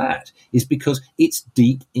reason for that is because it's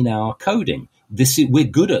deep in our coding. We're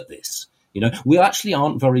good at this. We actually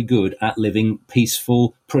aren't very good at living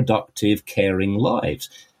peaceful, productive, caring lives.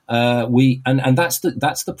 And that's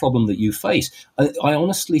the problem that you face. I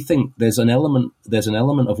honestly think there's an element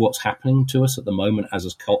of what's happening to us at the moment as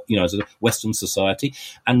a Western society,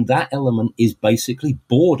 and that element is basically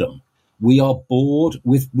boredom. We are bored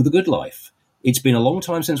with the good life. It's been a long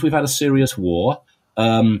time since we've had a serious war.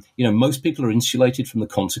 Most people are insulated from the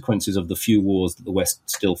consequences of the few wars that the West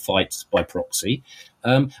still fights by proxy.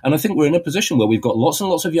 And I think we're in a position where we've got lots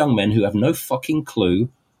and lots of young men who have no fucking clue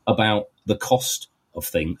about the cost of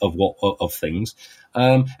things.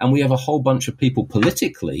 And we have a whole bunch of people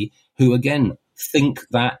politically who, again, think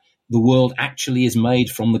that the world actually is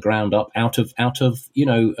made from the ground up out of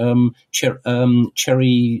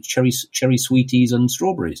cherry sweeties and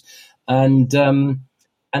strawberries. And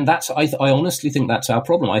that's, I honestly think that's our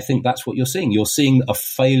problem. I think that's what you're seeing. You're seeing a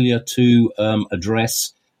failure to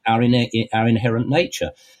address our inherent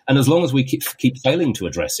nature. And as long as we keep failing to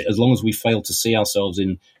address it, as long as we fail to see ourselves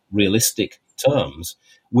in realistic terms,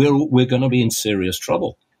 we're going to be in serious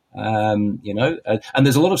trouble. And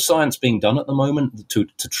there's a lot of science being done at the moment to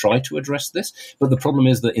try to address this. But the problem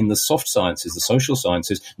is that in the soft sciences, the social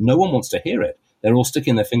sciences, no one wants to hear it. They're all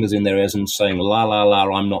sticking their fingers in their ears and saying, la, la, la,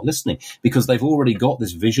 I'm not listening, because they've already got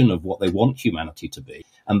this vision of what they want humanity to be,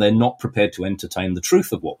 and they're not prepared to entertain the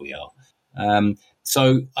truth of what we are.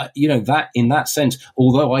 That in that sense,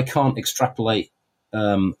 although I can't extrapolate,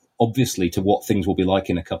 obviously, to what things will be like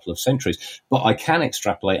in a couple of centuries, but I can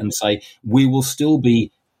extrapolate and say we will still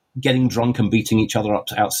be getting drunk and beating each other up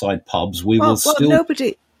outside pubs.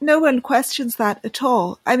 No one questions that at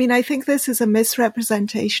all. I mean, I think this is a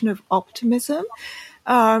misrepresentation of optimism.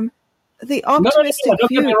 The optimistic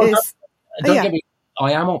view is...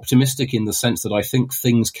 I am optimistic in the sense that I think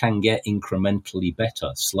things can get incrementally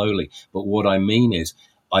better, slowly. But what I mean is,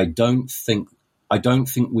 I don't think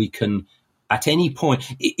we can, at any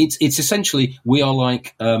point. It's essentially, we are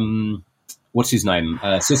like what's his name,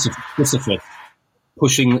 Sisyphus,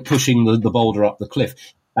 pushing the boulder up the cliff.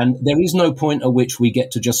 And there is no point at which we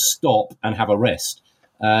get to just stop and have a rest.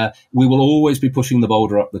 We will always be pushing the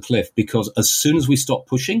boulder up the cliff, because as soon as we stop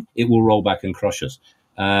pushing, it will roll back and crush us.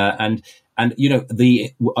 I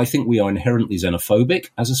think we are inherently xenophobic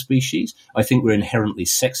as a species. I think we're inherently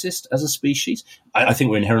sexist as a species. I think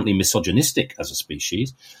we're inherently misogynistic as a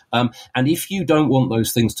species. And if you don't want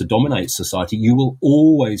those things to dominate society, you will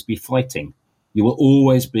always be fighting. You will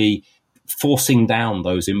always be forcing down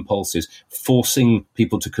those impulses, forcing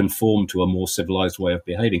people to conform to a more civilized way of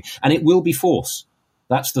behaving. And it will be force.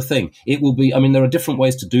 That's the thing. It will be, I mean, there are different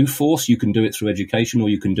ways to do force. You can do it through education, or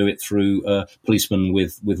you can do it through policemen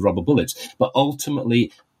with rubber bullets. But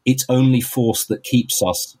ultimately, it's only force that keeps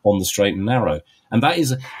us on the straight and narrow. And that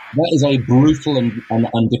is a brutal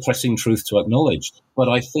and depressing truth to acknowledge. But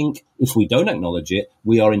I think if we don't acknowledge it,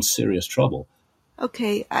 we are in serious trouble.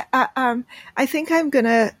 Okay, I think I'm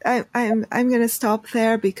gonna stop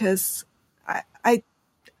there, because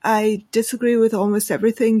I disagree with almost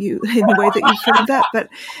everything in the way that you framed that, but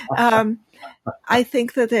I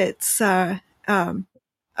think that it's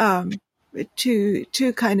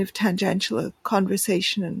too kind of tangential a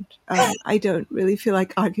conversation, and I don't really feel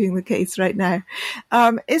like arguing the case right now.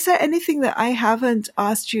 Is there anything that I haven't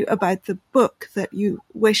asked you about the book that you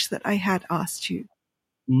wish that I had asked you?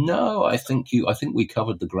 No, I think we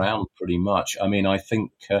covered the ground pretty much. I mean, I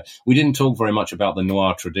think we didn't talk very much about the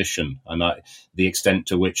noir tradition, and the extent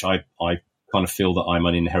to which I kind of feel that I'm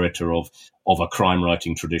an inheritor of a crime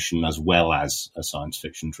writing tradition as well as a science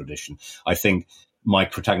fiction tradition. I think my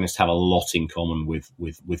protagonists have a lot in common with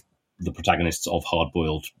the protagonists of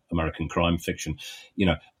hard-boiled American crime fiction. You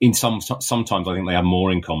know, sometimes I think they have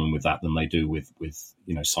more in common with that than they do with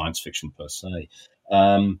science fiction per se.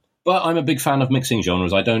 But I'm a big fan of mixing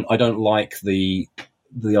genres. I don't like the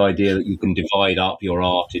idea that you can divide up your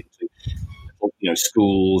art into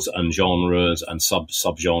schools and genres and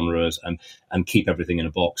subgenres and keep everything in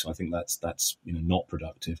a box. I think that's not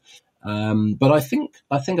productive. But I think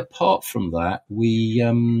apart from that, we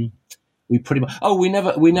pretty much. Oh, we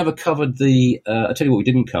never covered the. I tell you what, we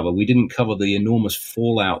didn't cover. We didn't cover the enormous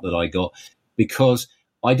fallout that I got, because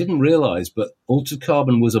I didn't realize, but Altered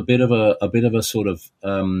Carbon was a bit of a sort of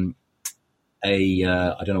I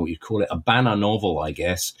don't know what you'd call it, a banner novel, I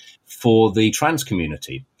guess, for the trans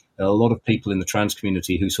community. A lot of people in the trans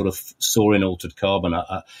community who sort of saw in Altered Carbon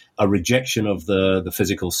a rejection of the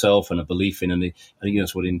physical self and a belief in a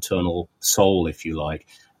sort of internal soul, if you like.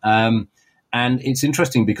 And it's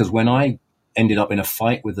interesting, because when I ended up in a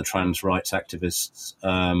fight with the trans rights activists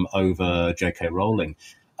over J.K. Rowling,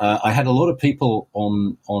 I had a lot of people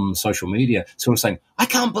on social media sort of saying, I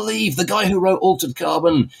can't believe the guy who wrote Altered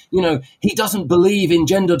Carbon, he doesn't believe in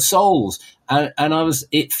gendered souls. And I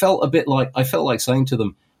felt like saying to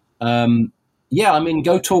them,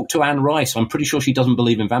 go talk to Anne Rice. I'm pretty sure she doesn't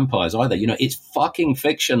believe in vampires either. It's fucking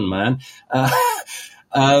fiction, man.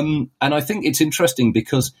 And I think it's interesting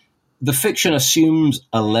because the fiction assumes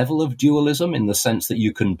a level of dualism in the sense that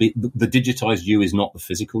you can be, the digitized you is not the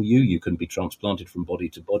physical you. You can be transplanted from body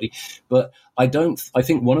to body. But I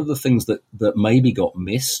think one of the things that maybe got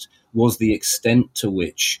missed was the extent to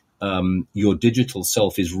which your digital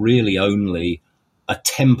self is really only a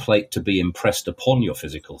template to be impressed upon your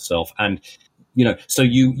physical self. And, so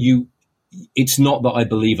it's not that I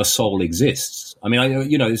believe a soul exists. I mean,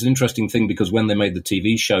 it's an interesting thing, because when they made the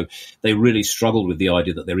TV show, they really struggled with the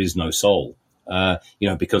idea that there is no soul,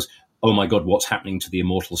 because, oh my God, what's happening to the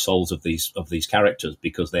immortal souls of these characters,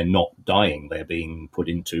 because they're not dying. They're being put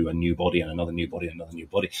into a new body and another new body and another new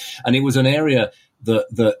body. And it was an area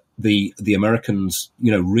that the Americans,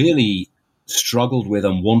 really struggled with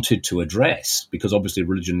and wanted to address, because obviously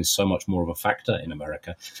religion is so much more of a factor in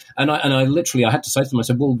America. And I literally had to say to them, I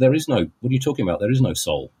said, well, there is no, what are you talking about? There is no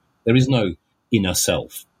soul. There is no inner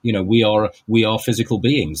self. We are physical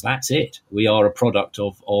beings. That's it. We are a product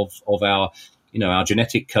of our our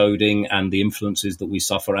genetic coding and the influences that we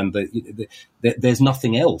suffer, and there's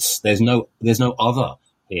nothing else. There's no other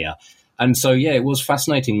here. And so, yeah, it was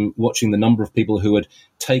fascinating watching the number of people who had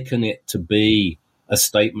taken it to be a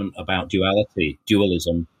statement about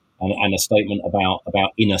dualism, and a statement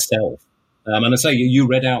about inner self. And I say, you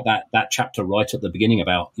read out that chapter right at the beginning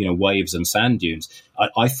about, waves and sand dunes.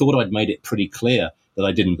 I thought I'd made it pretty clear that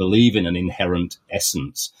I didn't believe in an inherent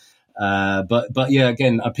essence. But yeah,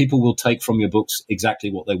 again, people will take from your books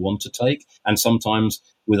exactly what they want to take, and sometimes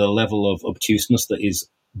with a level of obtuseness that is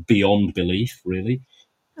beyond belief, really.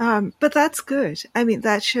 But that's good. I mean,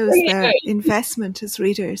 that shows their investment as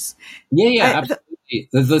readers. Yeah, absolutely.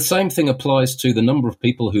 The same thing applies to the number of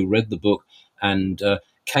people who read the book and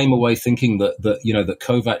came away thinking that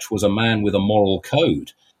Kovacs was a man with a moral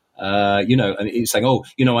code. And he's saying,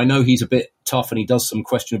 I know he's a bit tough and he does some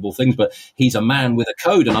questionable things, but he's a man with a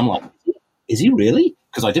code. And I'm like, is he really?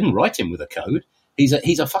 Because I didn't write him with a code.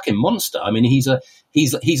 He's a fucking monster. I mean, he's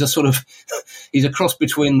a sort of he's a cross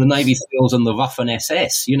between the Navy SEALs and the Waffen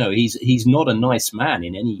SS. He's not a nice man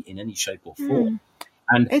in any shape or form.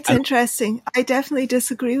 And it's interesting. I definitely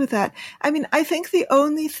disagree with that. I mean, I think the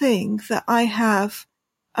only thing that I have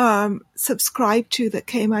subscribed to that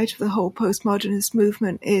came out of the whole postmodernist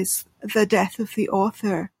movement is the death of the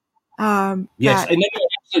author. Yes,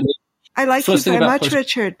 absolutely. I like you very much,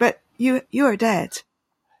 Richard, but you are dead.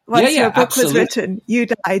 Once your book was written, you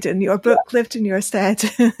died, and your book lived in your stead.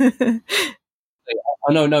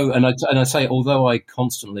 No, and I say, although I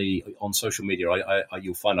constantly on social media,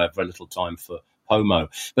 you'll find I have very little time for Pomo,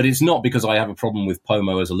 but it's not because I have a problem with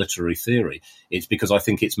Pomo as a literary theory. It's because I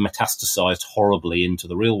think it's metastasized horribly into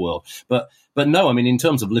the real world. But no, I mean, in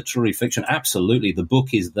terms of literary fiction, absolutely, the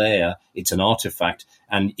book is there. It's an artifact,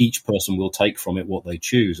 and each person will take from it what they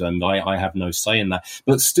choose, and I have no say in that.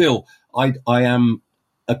 But still, I am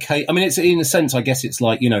okay. I mean, it's in a sense, I guess it's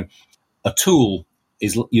like, a tool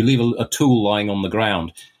is, you leave a tool lying on the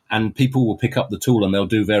ground, and people will pick up the tool and they'll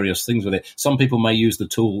do various things with it. Some people may use the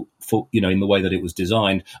tool for, in the way that it was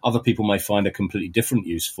designed. Other people may find a completely different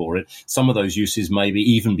use for it. Some of those uses may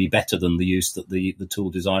even be better than the use that the tool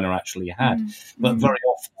designer actually had. Mm-hmm. But very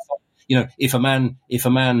often, if a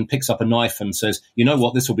man picks up a knife and says, you know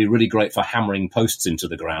what, this will be really great for hammering posts into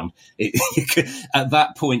the ground, at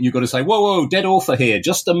that point you've got to say, whoa, dead author here,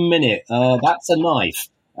 just a minute, that's a knife.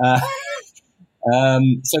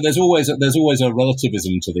 So there's always a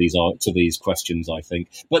relativism to these questions, I think.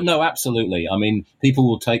 But no, absolutely. I mean, people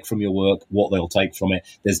will take from your work what they'll take from it.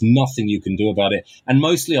 There's nothing you can do about it. And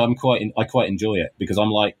mostly, I quite enjoy it because I'm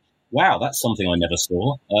like, wow, that's something I never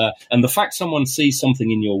saw. And the fact someone sees something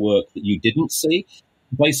in your work that you didn't see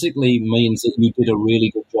basically means that you did a really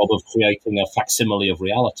good job of creating a facsimile of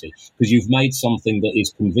reality, because you've made something that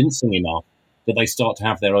is convincing enough that they start to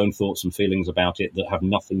have their own thoughts and feelings about it that have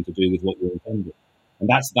nothing to do with what you're intending. And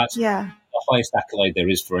that's the highest accolade there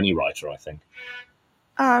is for any writer, I think.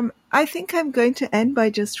 I think I'm going to end by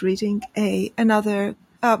just reading another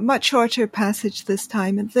much shorter passage this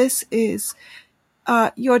time. And this is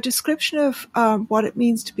your description of what it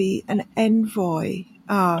means to be an envoy,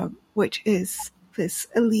 which is this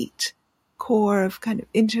elite corps of kind of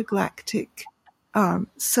intergalactic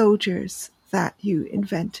soldiers that you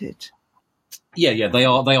invented. Yeah, they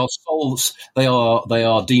are souls. They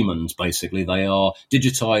are demons, basically. They are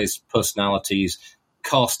digitized personalities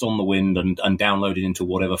cast on the wind and downloaded into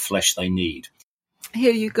whatever flesh they need.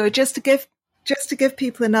 Here you go. Just to give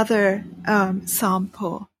people another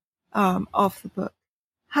sample of the book.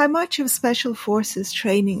 How much of Special Forces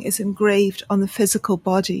training is engraved on the physical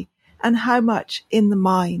body, and how much in the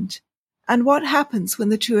mind? And what happens when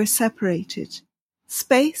the two are separated?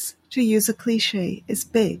 Space, to use a cliche, is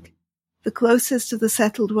big. The closest of the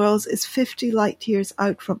settled worlds is 50 light years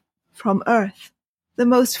out from Earth, the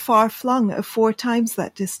most far-flung of 4 times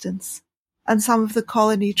that distance, and some of the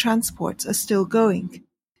colony transports are still going.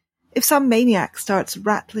 If some maniac starts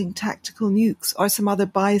rattling tactical nukes or some other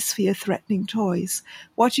biosphere-threatening toys,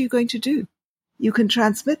 what are you going to do? You can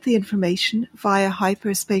transmit the information via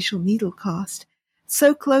hyperspatial needlecast,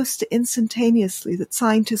 so close to instantaneously that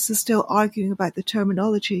scientists are still arguing about the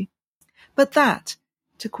terminology. But that,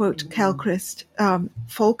 to quote Kelchrist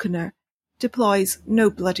Falconer, deploys no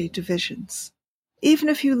bloody divisions. Even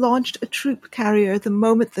if you launched a troop carrier the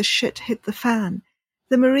moment the shit hit the fan,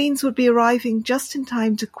 the Marines would be arriving just in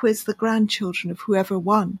time to quiz the grandchildren of whoever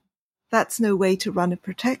won. That's no way to run a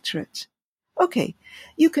protectorate. Okay,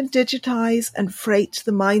 you can digitize and freight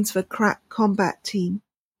the minds of a crack combat team.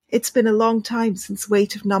 It's been a long time since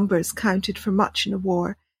weight of numbers counted for much in a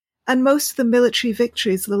war, and most of the military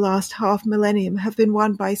victories of the last half millennium have been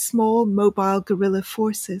won by small, mobile guerrilla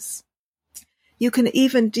forces. You can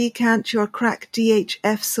even decant your crack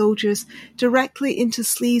DHF soldiers directly into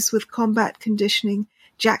sleeves with combat conditioning,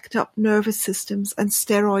 jacked up nervous systems, and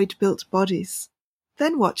steroid-built bodies.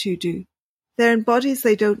 Then what do you do? They're in bodies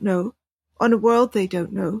they don't know, on a world they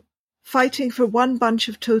don't know, fighting for one bunch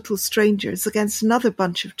of total strangers against another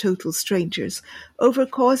bunch of total strangers over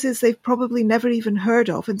causes they've probably never even heard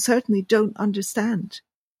of and certainly don't understand.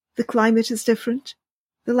 The climate is different.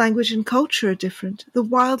 The language and culture are different. The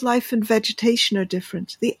wildlife and vegetation are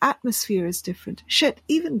different. The atmosphere is different. Shit,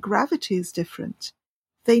 even gravity is different.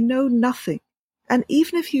 They know nothing. And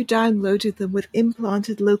even if you downloaded them with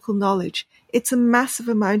implanted local knowledge, it's a massive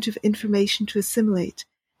amount of information to assimilate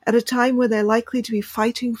at a time where they're likely to be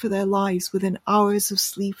fighting for their lives within hours of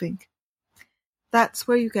sleeping. That's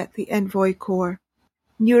where you get the Envoy core.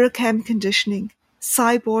 Neurochem conditioning,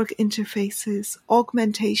 cyborg interfaces,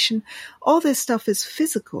 augmentation, all this stuff is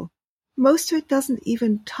physical. Most of it doesn't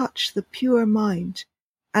even touch the pure mind,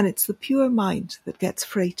 and it's the pure mind that gets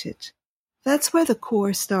freighted. That's where the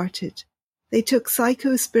core started. They took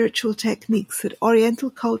psycho-spiritual techniques that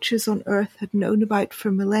Oriental cultures on Earth had known about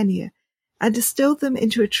for millennia and distilled them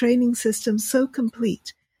into a training system so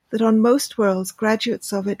complete that on most worlds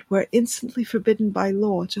graduates of it were instantly forbidden by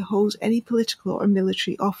law to hold any political or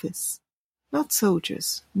military office. Not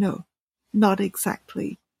soldiers, no, not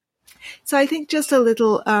exactly. So I think just a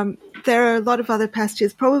little, there are a lot of other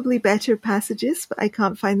passages, probably better passages, but I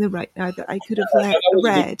can't find them right now that I could have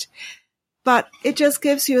read. But it just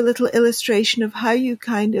gives you a little illustration of how you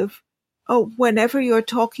kind of, whenever you're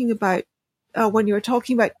talking about, when you're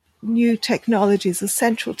talking about new technologies, the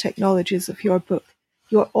central technologies of your book,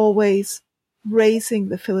 you're always raising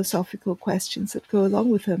the philosophical questions that go along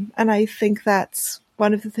with them. And I think that's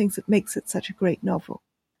one of the things that makes it such a great novel.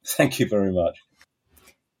 Thank you very much.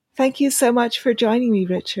 Thank you so much for joining me,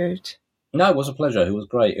 Richard. No, it was a pleasure. It was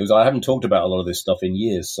great. I haven't talked about a lot of this stuff in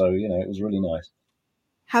years, so, it was really nice.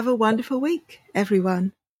 Have a wonderful week,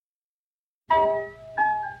 everyone.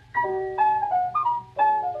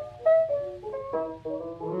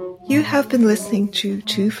 You have been listening to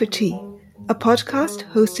Two for Tea, a podcast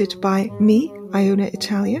hosted by me, Iona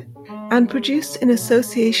Italia, and produced in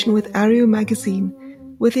association with Ario Magazine,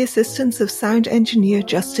 with the assistance of sound engineer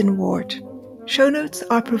Justin Ward. Show notes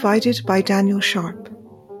are provided by Daniel Sharp.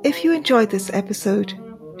 If you enjoyed this episode,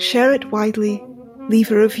 share it widely, leave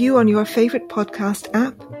a review on your favorite podcast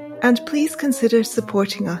app, and please consider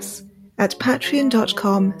supporting us at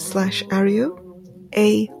patreon.com/Ario,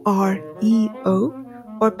 AREO,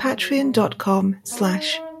 or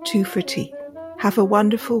patreon.com/2fortea. Have a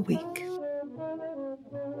wonderful week.